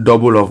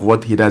double of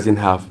what he doesn't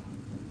have.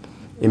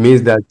 It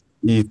means that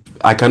if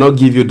I cannot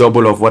give you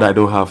double of what I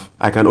don't have,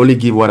 I can only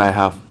give what I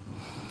have.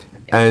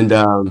 And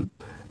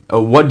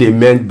what they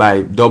meant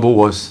by double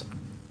was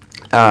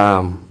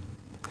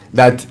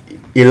that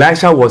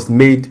Elisha was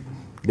made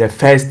the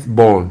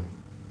firstborn.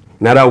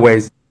 In other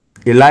words,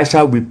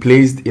 Elisha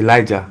replaced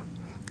Elijah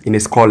in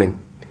his calling.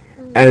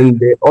 And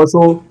they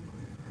also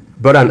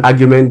brought an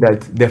argument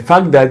that the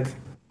fact that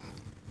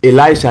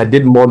Elisha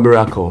did more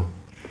miracle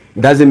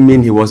doesn't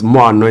mean he was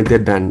more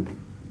anointed than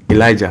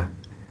Elijah.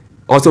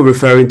 Also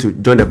referring to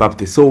John the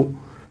Baptist. So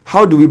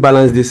how do we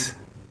balance this?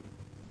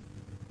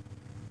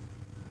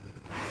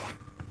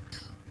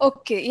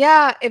 Okay,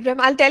 yeah, Ibrahim,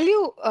 I'll tell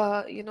you,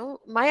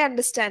 my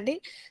understanding.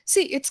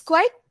 See, it's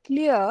quite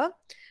clear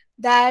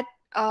that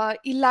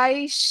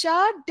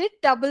Elisha did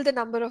double the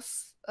number of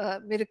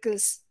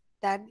miracles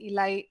than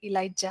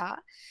Elijah.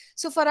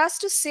 So for us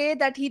to say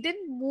that he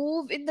didn't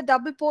move in the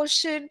double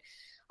portion,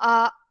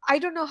 I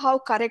don't know how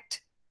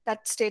correct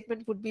that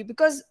statement would be,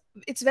 because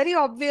it's very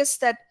obvious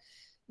that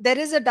there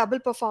is a double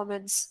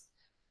performance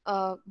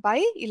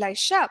by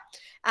Elisha.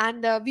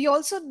 And we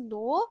also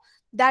know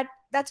that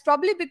that's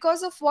probably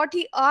because of what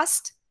he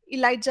asked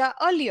Elijah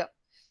earlier.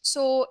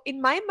 So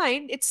in my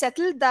mind, it's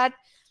settled that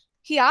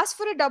he asked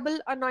for a double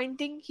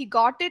anointing, he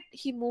got it,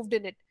 he moved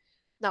in it.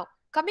 Now,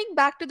 coming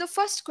back to the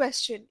first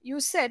question, you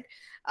said,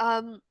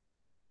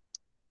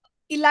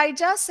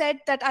 Elijah said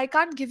that I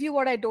can't give you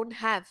what I don't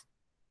have.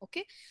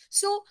 Okay.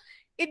 So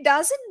it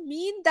doesn't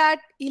mean that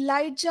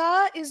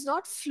Elijah is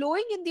not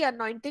flowing in the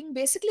anointing.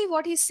 Basically,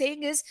 what he's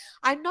saying is,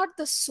 I'm not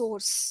the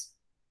source.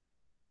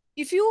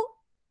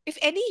 If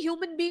any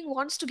human being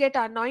wants to get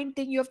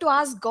anointing, you have to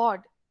ask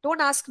God. Don't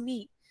ask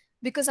me,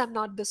 because I'm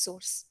not the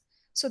source.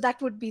 So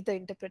that would be the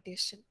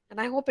interpretation. And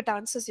I hope it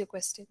answers your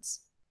questions.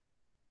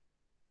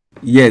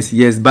 Yes,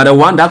 yes. But the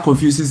one that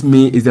confuses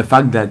me is the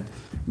fact that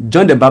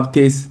John the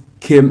Baptist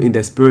came in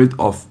the spirit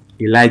of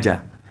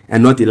Elijah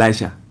and not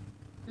Elisha.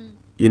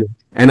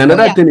 And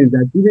another thing is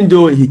that even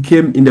though he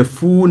came in the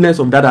fullness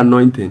of that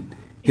anointing,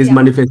 his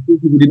manifestation,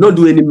 he did not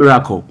do any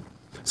miracle.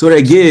 So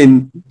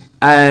again,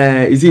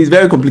 you see, it's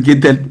very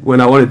complicated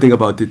when I want to think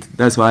about it.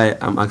 That's why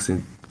I'm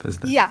asking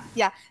first. Yeah.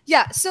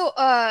 So,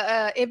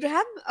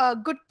 Abraham,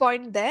 good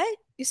point there.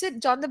 You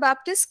said John the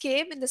Baptist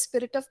came in the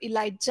spirit of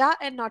Elijah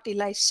and not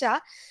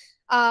Elisha.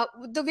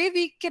 The way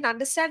we can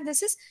understand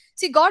this is,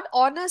 see, God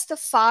honors the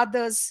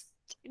fathers.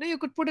 You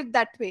could put it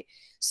that way.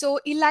 So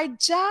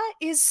Elijah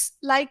is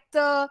like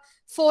the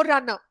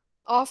forerunner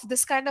of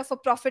this kind of a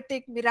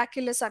prophetic,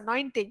 miraculous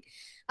anointing.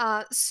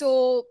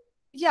 So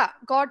yeah,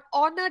 God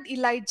honored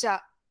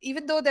Elijah,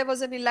 even though there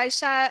was an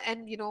Elisha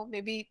and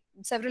maybe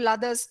several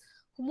others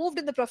who moved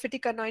in the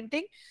prophetic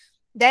anointing.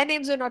 Their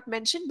names were not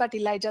mentioned, but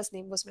Elijah's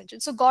name was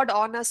mentioned. So God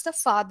honors the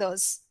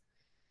fathers.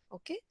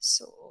 Okay,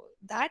 so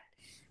that,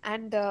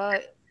 and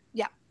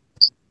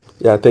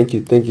Yeah, thank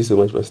you. Thank you so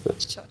much, Pastor.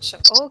 Sure.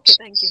 Okay,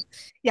 thank you.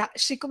 Yeah,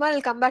 Shrikumar,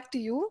 I'll come back to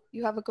you.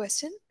 You have a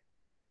question?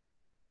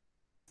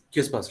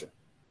 Yes, Pastor.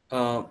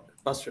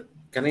 Pastor,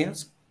 can I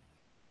ask?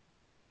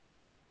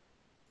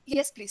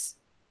 Yes, please.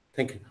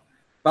 Thank you.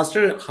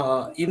 Pastor,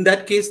 in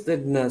that case,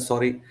 then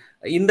sorry.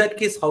 In that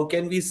case, how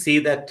can we say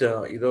that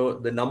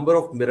the number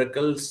of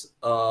miracles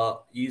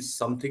is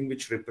something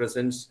which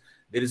represents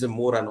there is a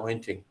more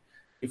anointing?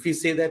 If we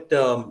say that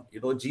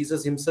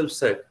Jesus Himself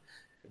said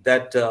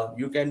that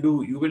you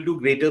will do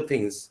greater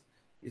things,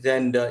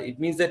 then it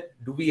means that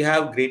do we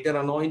have greater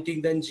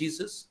anointing than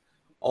Jesus?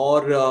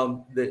 Or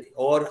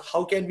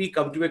how can we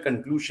come to a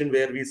conclusion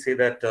where we say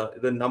that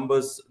the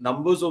numbers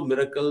of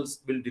miracles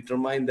will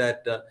determine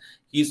that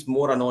he's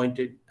more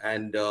anointed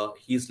and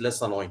he's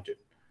less anointed?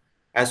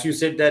 As you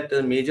said that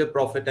major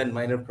prophet and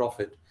minor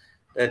prophet,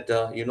 that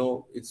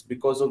it's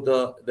because of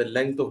the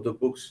length of the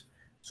books.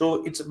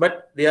 So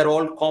but they are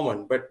all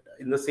common. But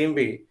in the same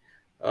way,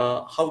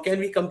 how can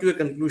we come to a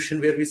conclusion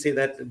where we say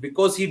that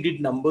because he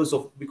did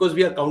because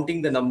we are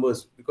counting the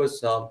numbers,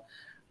 because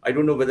I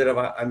don't know whether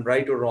I'm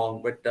right or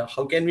wrong, but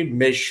how can we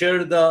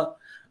measure the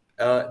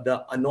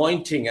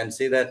anointing and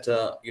say that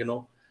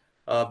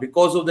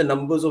because of the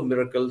numbers of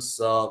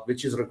miracles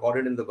which is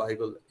recorded in the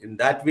Bible, in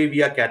that way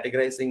we are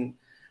categorizing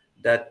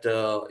that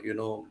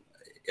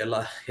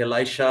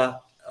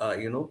Elisha,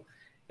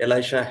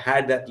 Elisha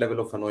had that level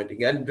of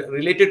anointing. And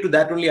related to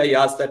that only,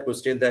 I asked that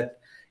question, that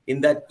in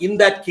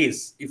that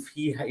case, if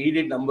he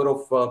did number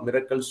of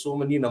miracles, so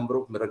many number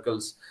of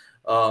miracles,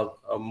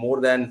 more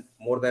than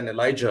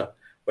Elijah,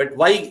 but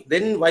why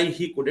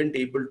he couldn't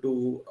able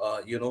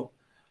to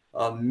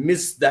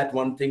miss that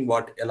one thing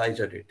what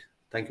Elijah did?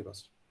 Thank you,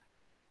 Pastor.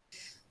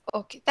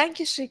 Okay, thank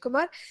you, Sri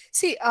Kumar.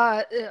 See,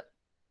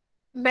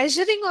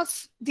 measuring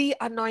of the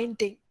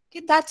anointing,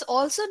 okay, that's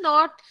also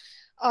not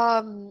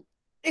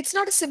it's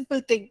not a simple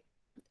thing.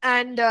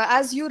 And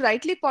as you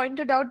rightly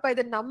pointed out, by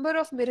the number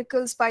of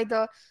miracles, by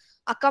the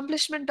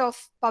accomplishment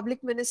of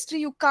public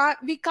ministry,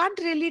 we can't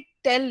really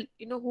tell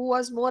who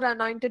was more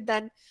anointed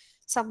than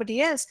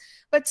somebody else.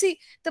 But see,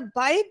 the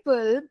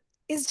Bible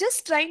is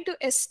just trying to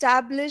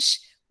establish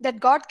that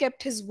God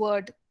kept his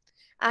word,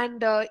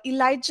 and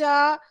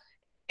Elijah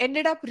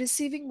ended up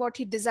receiving what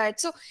he desired.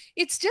 So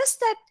it's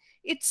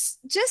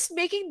just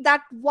making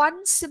that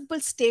one simple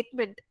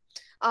statement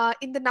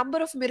in the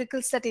number of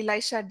miracles that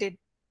Elisha did.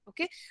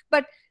 Okay,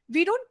 but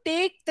we don't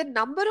take the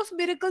number of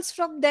miracles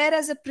from there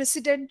as a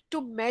precedent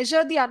to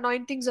measure the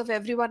anointings of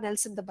everyone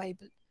else in the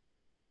Bible.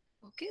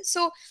 Okay,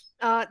 so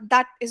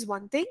that is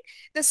one thing.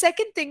 The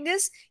second thing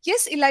is,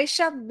 yes,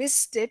 Elisha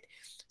missed it.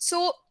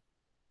 So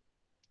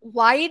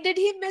why did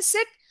he miss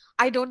it?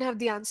 I don't have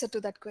the answer to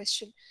that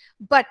question.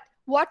 But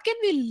what can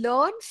we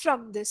learn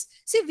from this?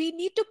 See, we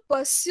need to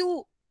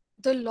pursue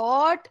the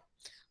Lord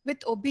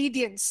with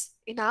obedience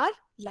in our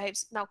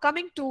lives. Now,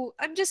 coming to,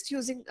 I'm just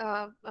using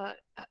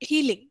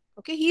healing.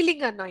 Okay,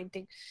 healing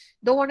anointing.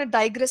 Don't want to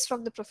digress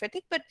from the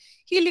prophetic, but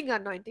healing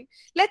anointing.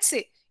 Let's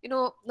say,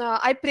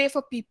 I pray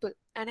for people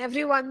and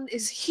everyone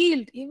is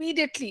healed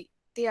immediately.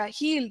 They are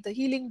healed. The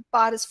healing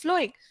power is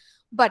flowing.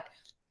 But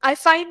I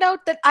find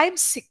out that I'm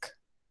sick.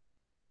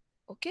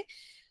 Okay,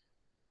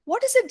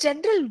 what is the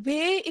general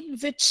way in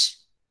which,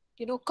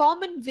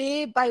 common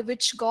way by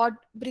which God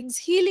brings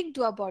healing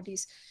to our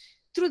bodies?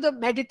 Through the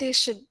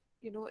meditation,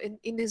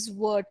 in his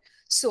word.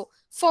 So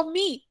for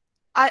me,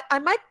 I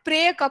might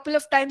pray a couple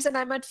of times and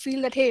I might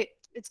feel that, hey,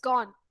 it's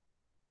gone.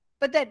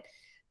 But then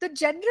the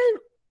general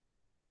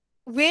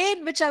way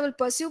in which I will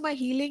pursue my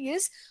healing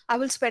is I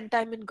will spend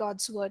time in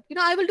God's word.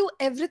 I will do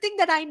everything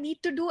that I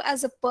need to do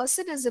as a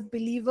person, as a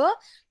believer,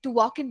 to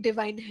walk in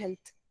divine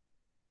health.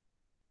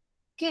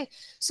 Okay,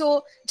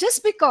 so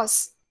just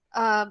because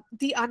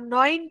the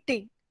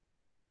anointing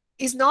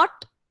is not,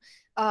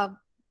 I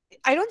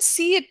don't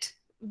see it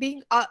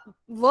being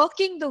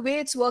working the way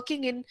it's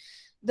working in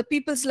the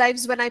people's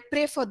lives when I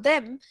pray for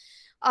them,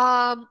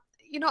 I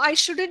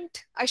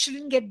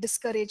shouldn't get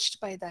discouraged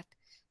by that.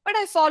 But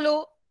I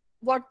follow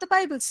what the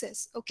Bible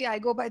says. Okay, I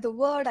go by the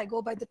word, I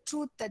go by the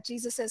truth that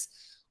Jesus has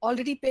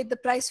already paid the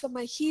price for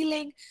my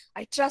healing.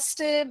 I trust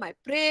him, I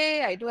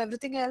pray, I do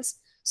everything else.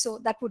 So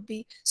that would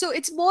be, so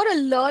it's more a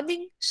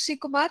learning, Sri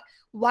Kumar.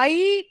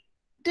 Why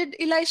did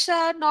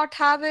Elisha not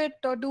have it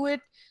or do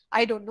it?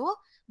 I don't know.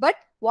 But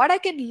what I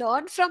can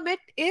learn from it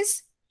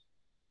is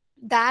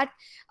that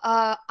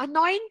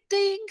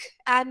anointing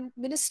and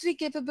ministry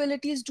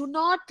capabilities do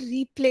not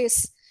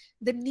replace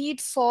the need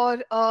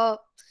for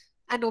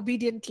an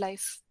obedient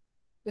life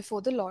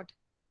before the Lord.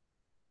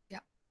 Yeah.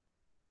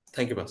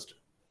 Thank you, Pastor.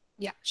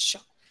 Yeah,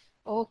 sure.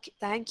 Okay,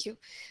 thank you.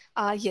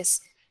 Yes.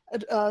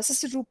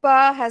 Sister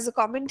Rupa has a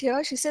comment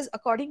here. She says,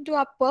 according to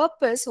our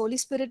purpose, Holy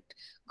Spirit,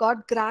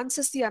 God grants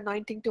us the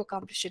anointing to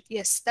accomplish it.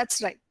 Yes,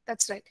 that's right.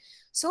 That's right.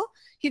 So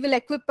he will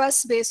equip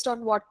us based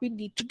on what we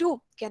need to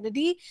do.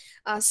 Kennedy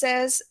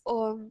says,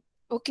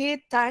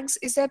 okay, thanks.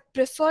 Is there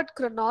preferred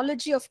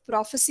chronology of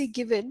prophecy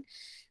given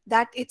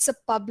that it's a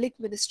public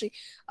ministry?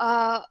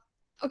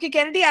 Okay,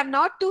 Kennedy, I'm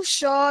not too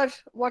sure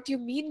what you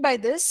mean by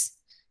this.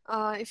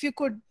 If you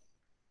could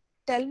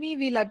tell me,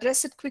 we'll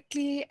address it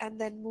quickly and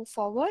then move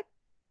forward.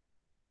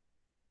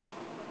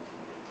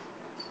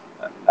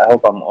 I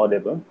hope I'm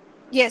audible.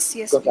 Yes,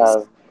 because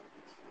please.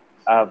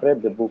 I've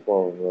read the book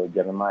of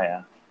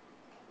Jeremiah,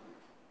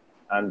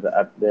 and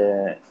at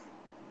the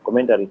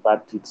commentary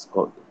part,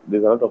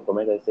 there's a lot of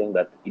commentary saying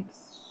that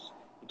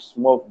it's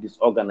more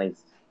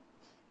disorganized,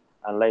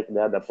 unlike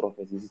the other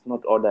prophecies. It's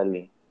not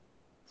orderly.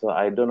 So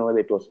I don't know whether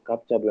it was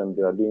captured when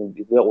they were doing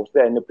this. Was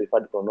there any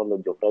preferred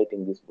chronology of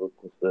writing this book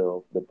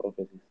of the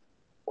prophecies,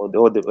 or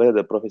whether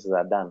the prophecies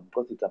are done?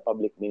 Because it's a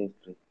public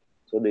ministry,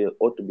 so there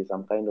ought to be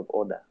some kind of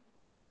order.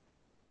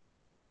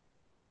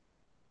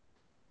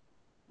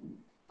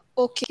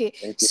 Okay,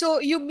 so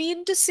you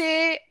mean to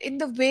say in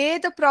the way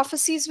the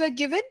prophecies were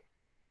given,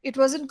 it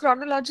wasn't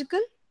chronological?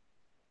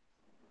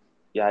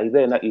 Yeah, is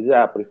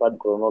there a preferred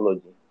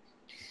chronology?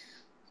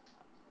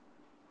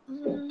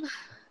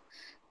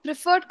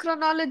 Preferred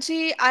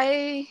chronology,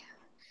 I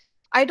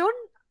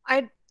don't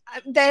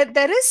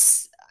there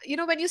is,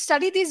 when you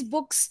study these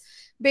books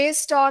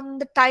based on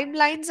the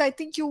timelines, I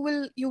think you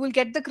will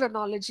get the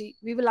chronology.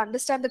 We will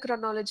understand the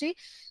chronology,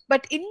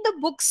 but in the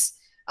books,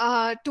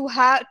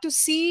 to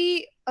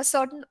see a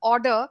certain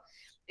order,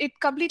 it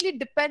completely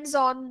depends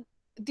on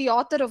the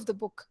author of the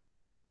book.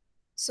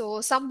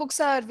 So some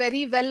books are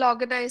very well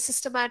organized,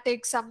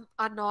 systematic, some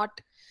are not.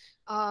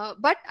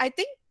 But I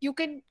think you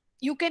can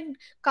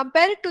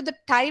compare it to the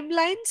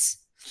timelines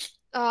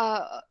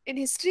in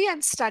history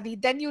and study.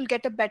 Then you'll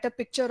get a better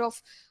picture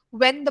of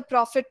when the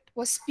prophet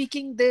was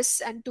speaking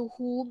this and to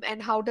whom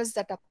and how does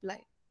that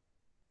apply.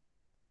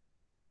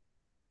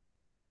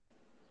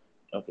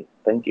 Okay,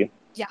 thank you.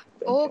 Yeah.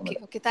 Thank you,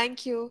 Okay.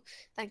 Thank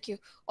you.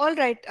 All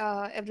right,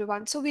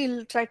 everyone. So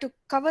we'll try to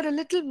cover a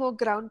little more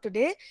ground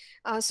today.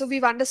 So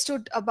we've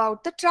understood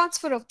about the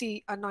transfer of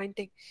the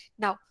anointing.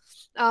 Now,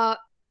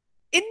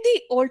 in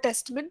the Old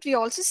Testament, we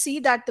also see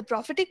that the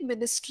prophetic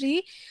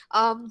ministry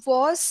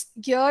was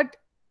geared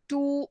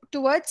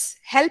towards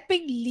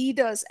helping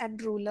leaders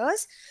and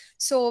rulers.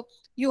 So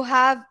you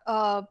have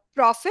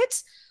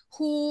prophets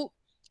who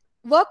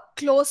work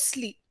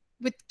closely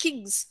with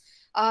kings.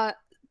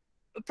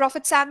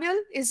 Prophet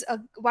Samuel is a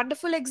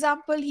wonderful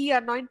example. He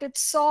anointed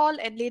Saul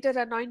and later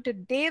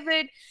anointed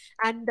David,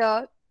 and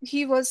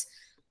he was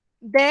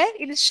there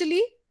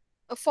initially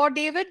for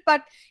David,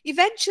 but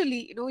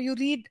eventually, you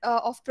read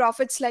of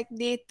prophets like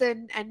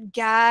Nathan and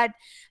Gad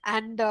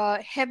and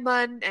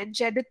Heman and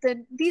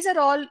Jeduthun.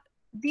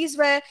 These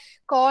men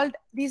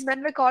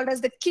were called as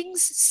the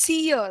king's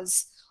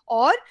seers,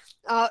 or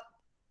uh,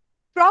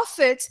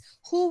 prophets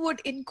who would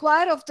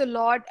inquire of the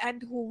Lord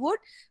and who would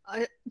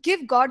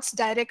give God's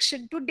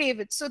direction to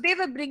David. So they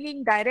were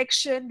bringing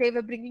direction, they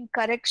were bringing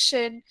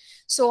correction,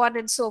 so on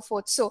and so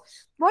forth. So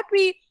what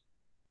we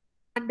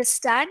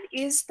understand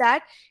is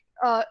that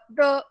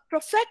the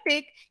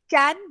prophetic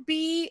can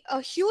be a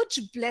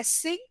huge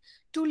blessing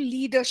to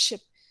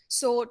leadership.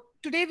 So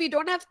today we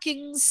don't have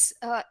kings,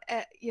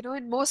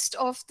 in most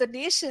of the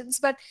nations,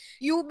 but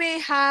you may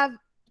have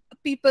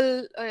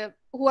people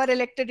who are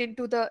elected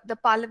into the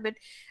parliament.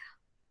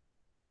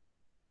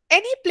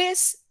 Any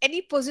place,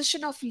 any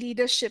position of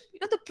leadership,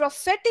 the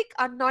prophetic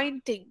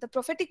anointing, the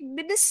prophetic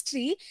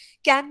ministry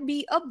can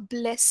be a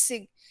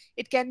blessing.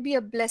 It can be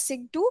a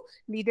blessing to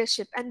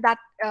leadership, and that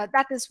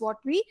is what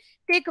we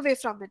take away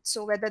from it.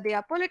 So whether they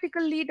are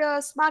political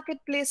leaders,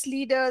 marketplace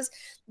leaders,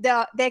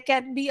 there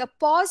can be a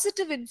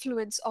positive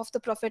influence of the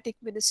prophetic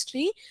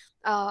ministry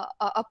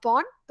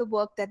upon the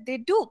work that they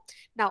do.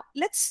 Now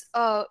let's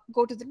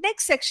go to the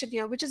next section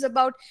here, which is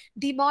about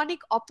demonic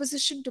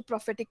opposition to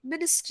prophetic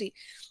ministry.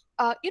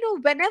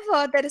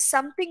 Whenever there is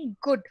something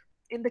good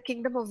in the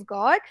kingdom of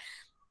God,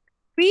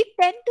 we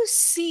tend to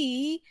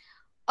see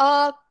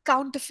a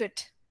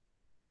counterfeit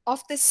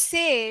of the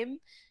same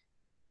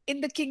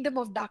in the kingdom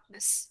of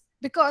darkness,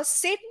 because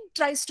Satan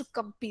tries to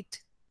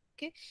compete.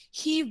 Okay,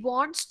 he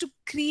wants to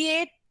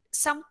create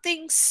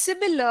something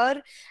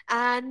similar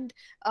and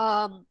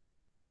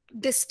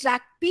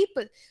distract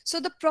people. So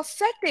the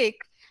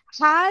prophetic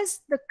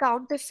has the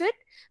counterfeit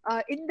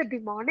in the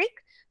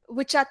demonic,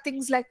 which are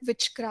things like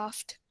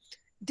witchcraft,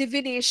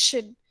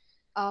 divination,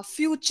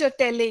 future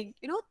telling,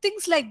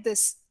 things like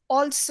this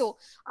also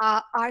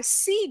are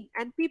seen,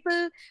 and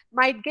people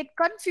might get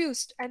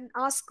confused and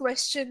ask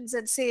questions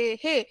and say,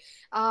 hey,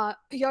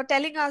 you're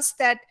telling us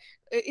that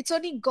it's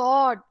only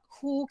God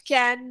who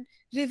can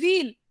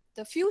reveal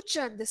the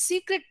future and the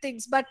secret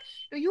things, but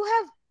you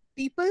have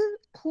people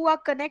who are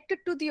connected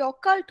to the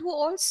occult who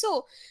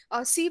also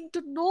seem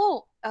to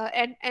know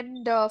and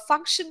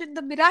function in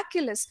the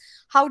miraculous.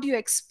 How do you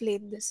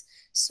explain this?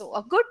 So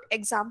a good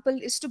example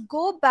is to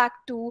go back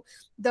to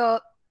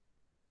the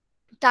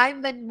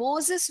time when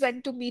Moses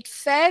went to meet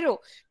Pharaoh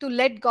to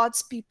let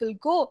God's people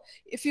go.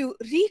 If you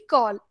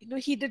recall,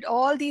 he did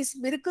all these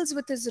miracles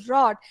with his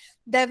rod.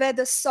 There were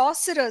the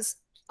sorcerers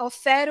of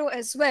Pharaoh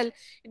as well,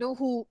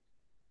 who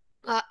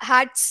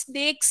had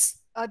snakes.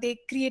 They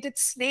created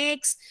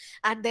snakes,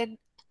 and then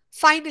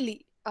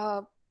finally,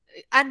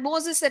 and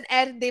Moses and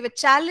Aaron, they were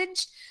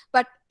challenged,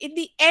 but in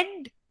the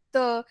end,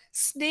 the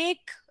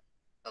snake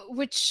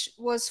which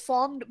was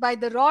formed by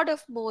the rod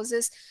of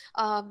Moses,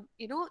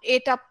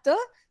 ate up the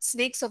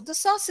snakes of the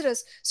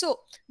sorcerers. So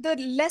the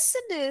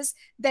lesson is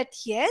that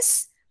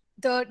yes,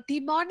 the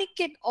demonic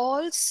can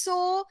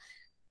also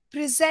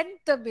present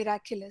the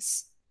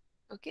miraculous.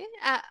 Okay.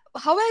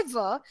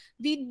 However,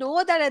 we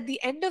know that at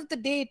the end of the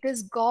day, it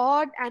is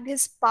God and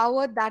his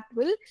power that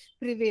will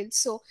prevail.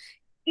 So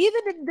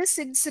even in this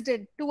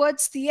incident,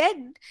 towards the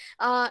end,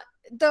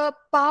 the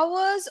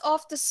powers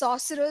of the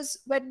sorcerers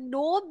were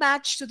no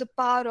match to the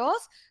power of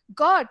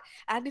God.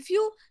 And if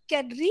you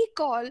can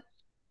recall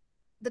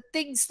the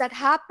things that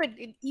happened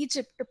in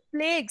Egypt, the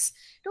plagues,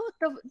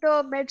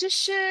 the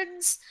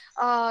magicians,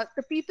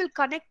 the people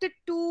connected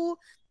to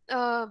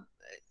uh,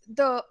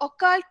 the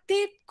occult,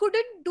 they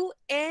couldn't do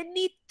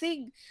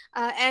anything.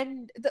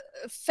 And the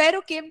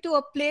Pharaoh came to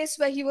a place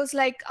where he was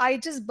like, I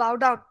just bow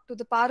down to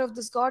the power of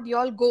this God, you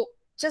all go,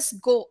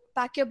 just go,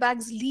 pack your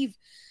bags, leave,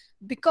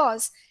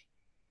 because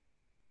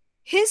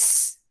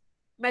his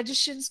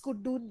magicians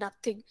could do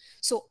nothing.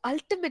 So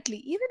ultimately,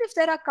 even if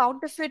there are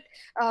counterfeit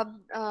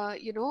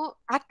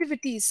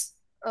activities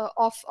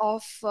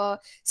of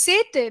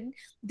Satan,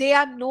 they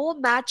are no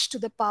match to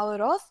the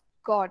power of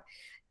God.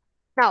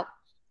 Now,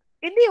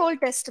 in the Old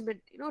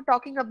Testament,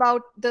 talking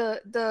about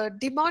the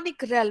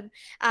demonic realm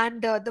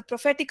and the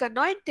prophetic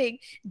anointing,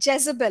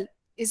 Jezebel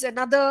is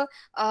another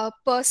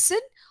person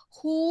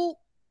who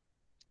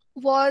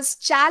was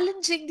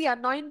challenging the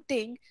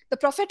anointing, the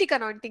prophetic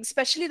anointing,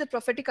 especially the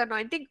prophetic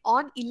anointing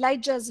on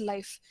Elijah's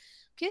life.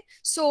 Okay,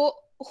 so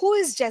who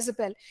is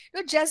Jezebel?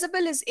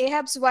 Jezebel is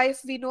Ahab's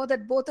wife. We know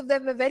that both of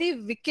them were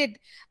very wicked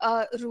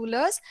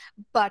rulers,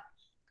 but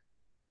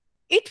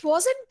it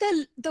wasn't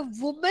the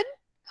woman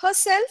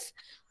herself,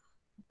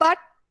 but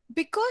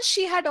because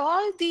she had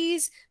all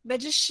these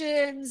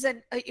magicians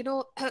and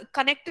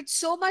connected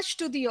so much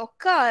to the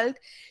occult,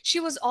 she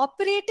was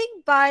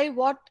operating by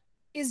what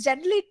is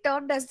generally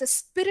termed as the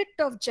spirit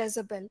of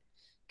Jezebel.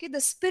 Okay, the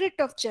spirit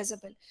of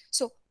Jezebel.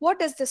 So what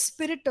does the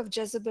spirit of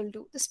Jezebel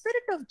do? The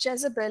spirit of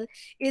Jezebel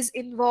is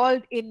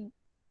involved in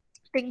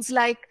things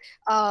like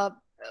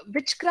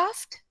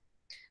witchcraft,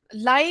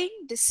 lying,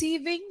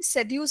 deceiving,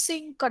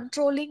 seducing,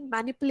 controlling,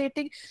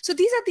 manipulating. So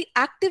these are the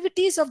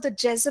activities of the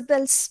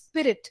Jezebel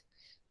spirit.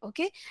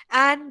 Okay,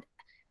 and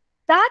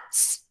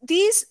that's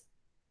these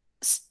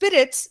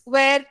spirits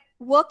were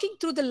working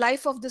through the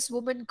life of this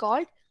woman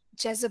called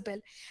Jezebel,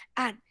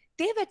 and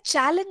they were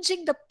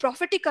challenging the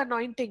prophetic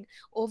anointing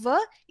over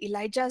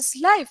Elijah's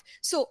life.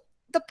 So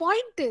the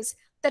point is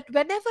that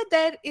whenever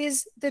there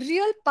is the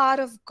real power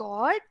of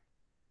God,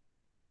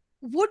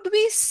 would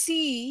we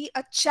see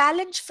a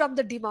challenge from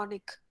the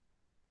demonic?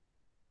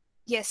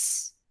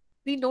 Yes,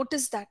 we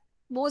noticed that.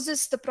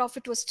 Moses, the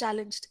prophet, was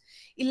challenged.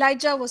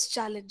 Elijah was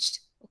challenged.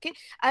 Okay,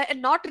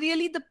 and not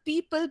really the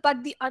people,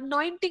 but the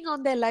anointing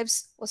on their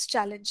lives was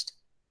challenged.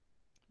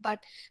 But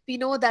we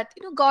know that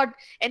God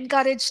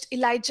encouraged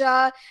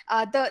Elijah.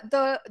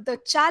 The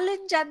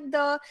challenge and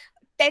the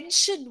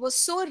tension was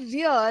so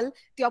real,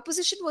 the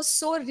opposition was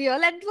so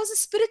real, and it was a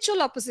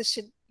spiritual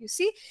opposition, you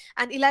see.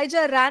 And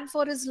Elijah ran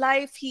for his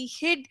life. He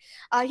hid.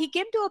 He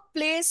came to a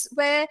place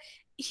where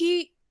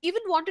he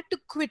even wanted to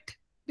quit,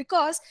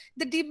 because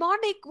the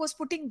demonic was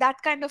putting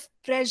that kind of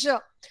pressure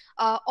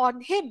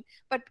on him.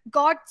 But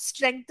God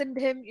strengthened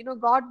him.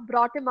 God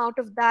brought him out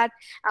of that,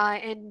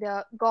 and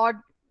God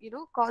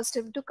caused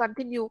him to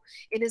continue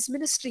in his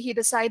ministry. He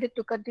decided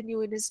to continue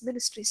in his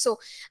ministry. So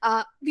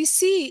we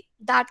see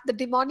that the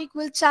demonic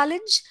will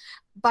challenge,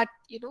 but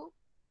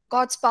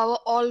God's power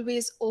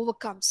always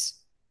overcomes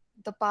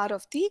the power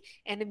of the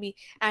enemy.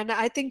 And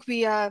I think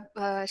we are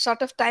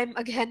short of time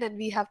again, and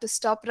we have to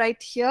stop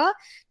right here.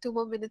 2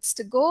 more minutes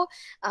to go,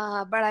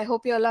 but I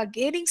hope you all are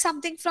gaining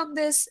something from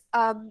this,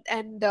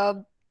 and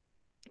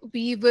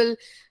we will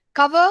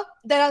cover.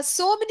 There are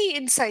so many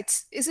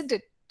insights, isn't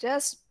it?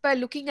 Just by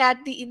looking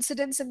at the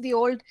incidents in the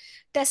Old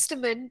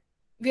Testament,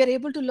 we are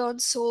able to learn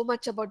so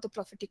much about the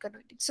prophetic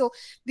anointing. So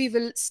we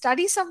will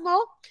study some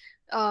more,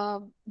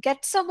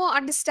 get some more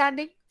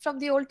understanding from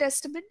the Old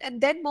Testament, and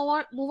then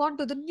move on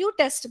to the New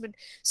Testament.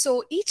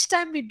 So each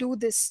time we do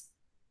this,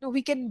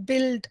 we can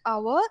build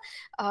our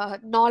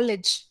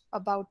knowledge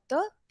about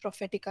the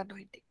prophetic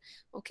anointing.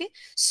 Okay,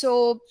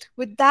 so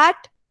with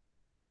that,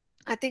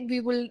 I think we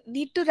will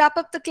need to wrap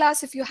up the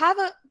class. If you have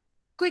a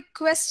quick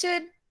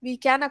question, we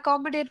can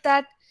accommodate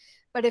that.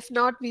 But if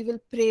not, we will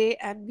pray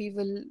and we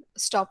will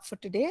stop for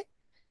today.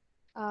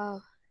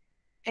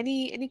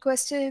 Any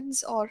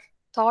questions or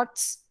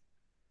thoughts?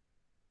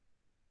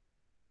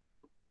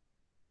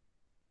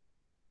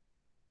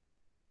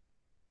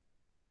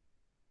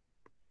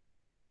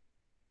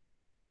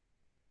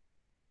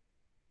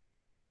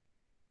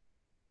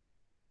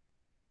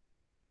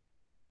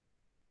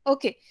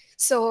 Okay,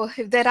 so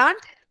if there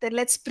aren't, then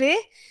let's pray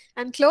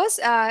and close.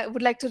 I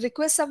would like to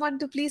request someone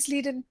to please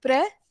lead in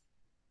prayer.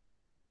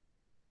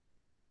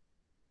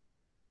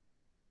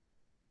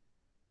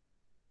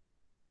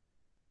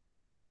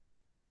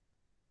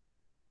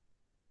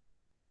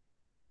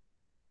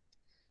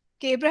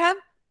 Okay, Abraham,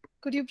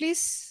 could you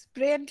please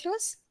pray and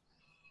close?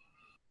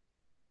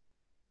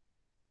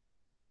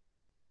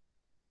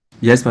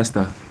 Yes,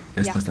 Pastor.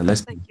 Yes, Yeah, Pastor.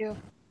 Let's pray. thank you.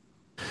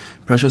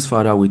 Precious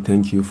Father, we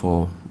thank you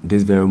for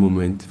this very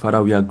moment.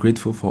 Father, we are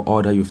grateful for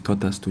all that you've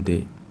taught us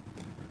today.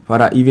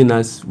 Father, even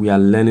as we are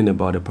learning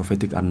about the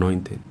prophetic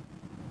anointing,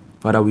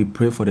 Father, we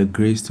pray for the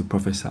grace to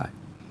prophesy,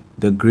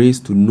 the grace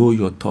to know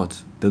your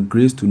thoughts, the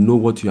grace to know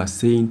what you are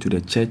saying to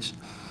the church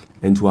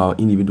and to our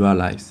individual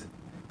lives.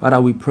 Father,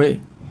 we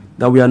pray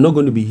that we are not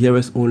going to be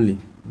hearers only,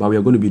 but we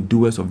are going to be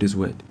doers of this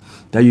word.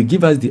 That you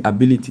give us the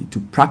ability to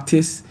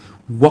practice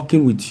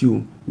walking with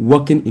you,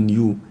 working in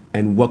you,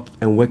 and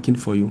working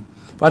for you.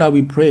 Father,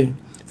 we pray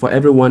for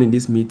everyone in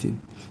this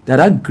meeting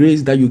that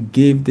grace that you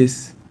gave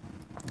this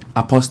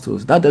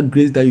apostles, that the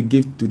grace that you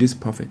give to this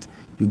prophet,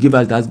 you give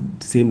us that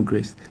same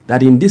grace,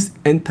 that in these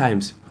end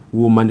times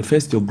we will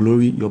manifest your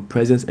glory, your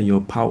presence, and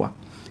your power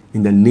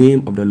in the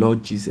name of the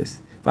Lord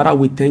Jesus. Father,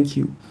 we thank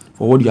you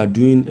for what you are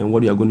doing and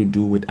what you are going to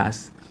do with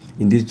us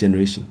in this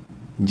generation.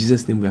 In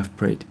Jesus' name we have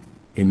prayed.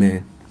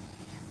 Amen.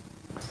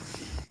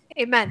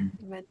 Amen.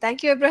 Amen.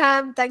 Thank you,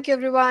 Abraham. Thank you,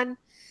 everyone.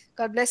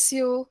 God bless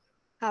you.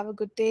 Have a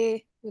good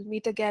day. We'll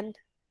meet again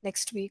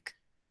next week.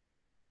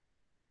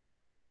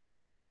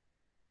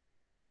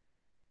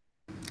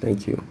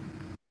 Thank you.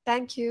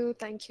 Thank you.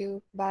 Thank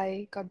you.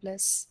 Bye. God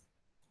bless.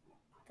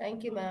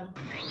 Thank you, ma'am.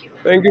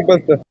 Thank you,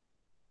 Pastor.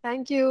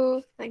 Thank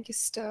you. Thank you,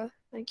 sister.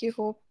 Thank you,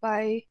 Hope.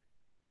 Bye.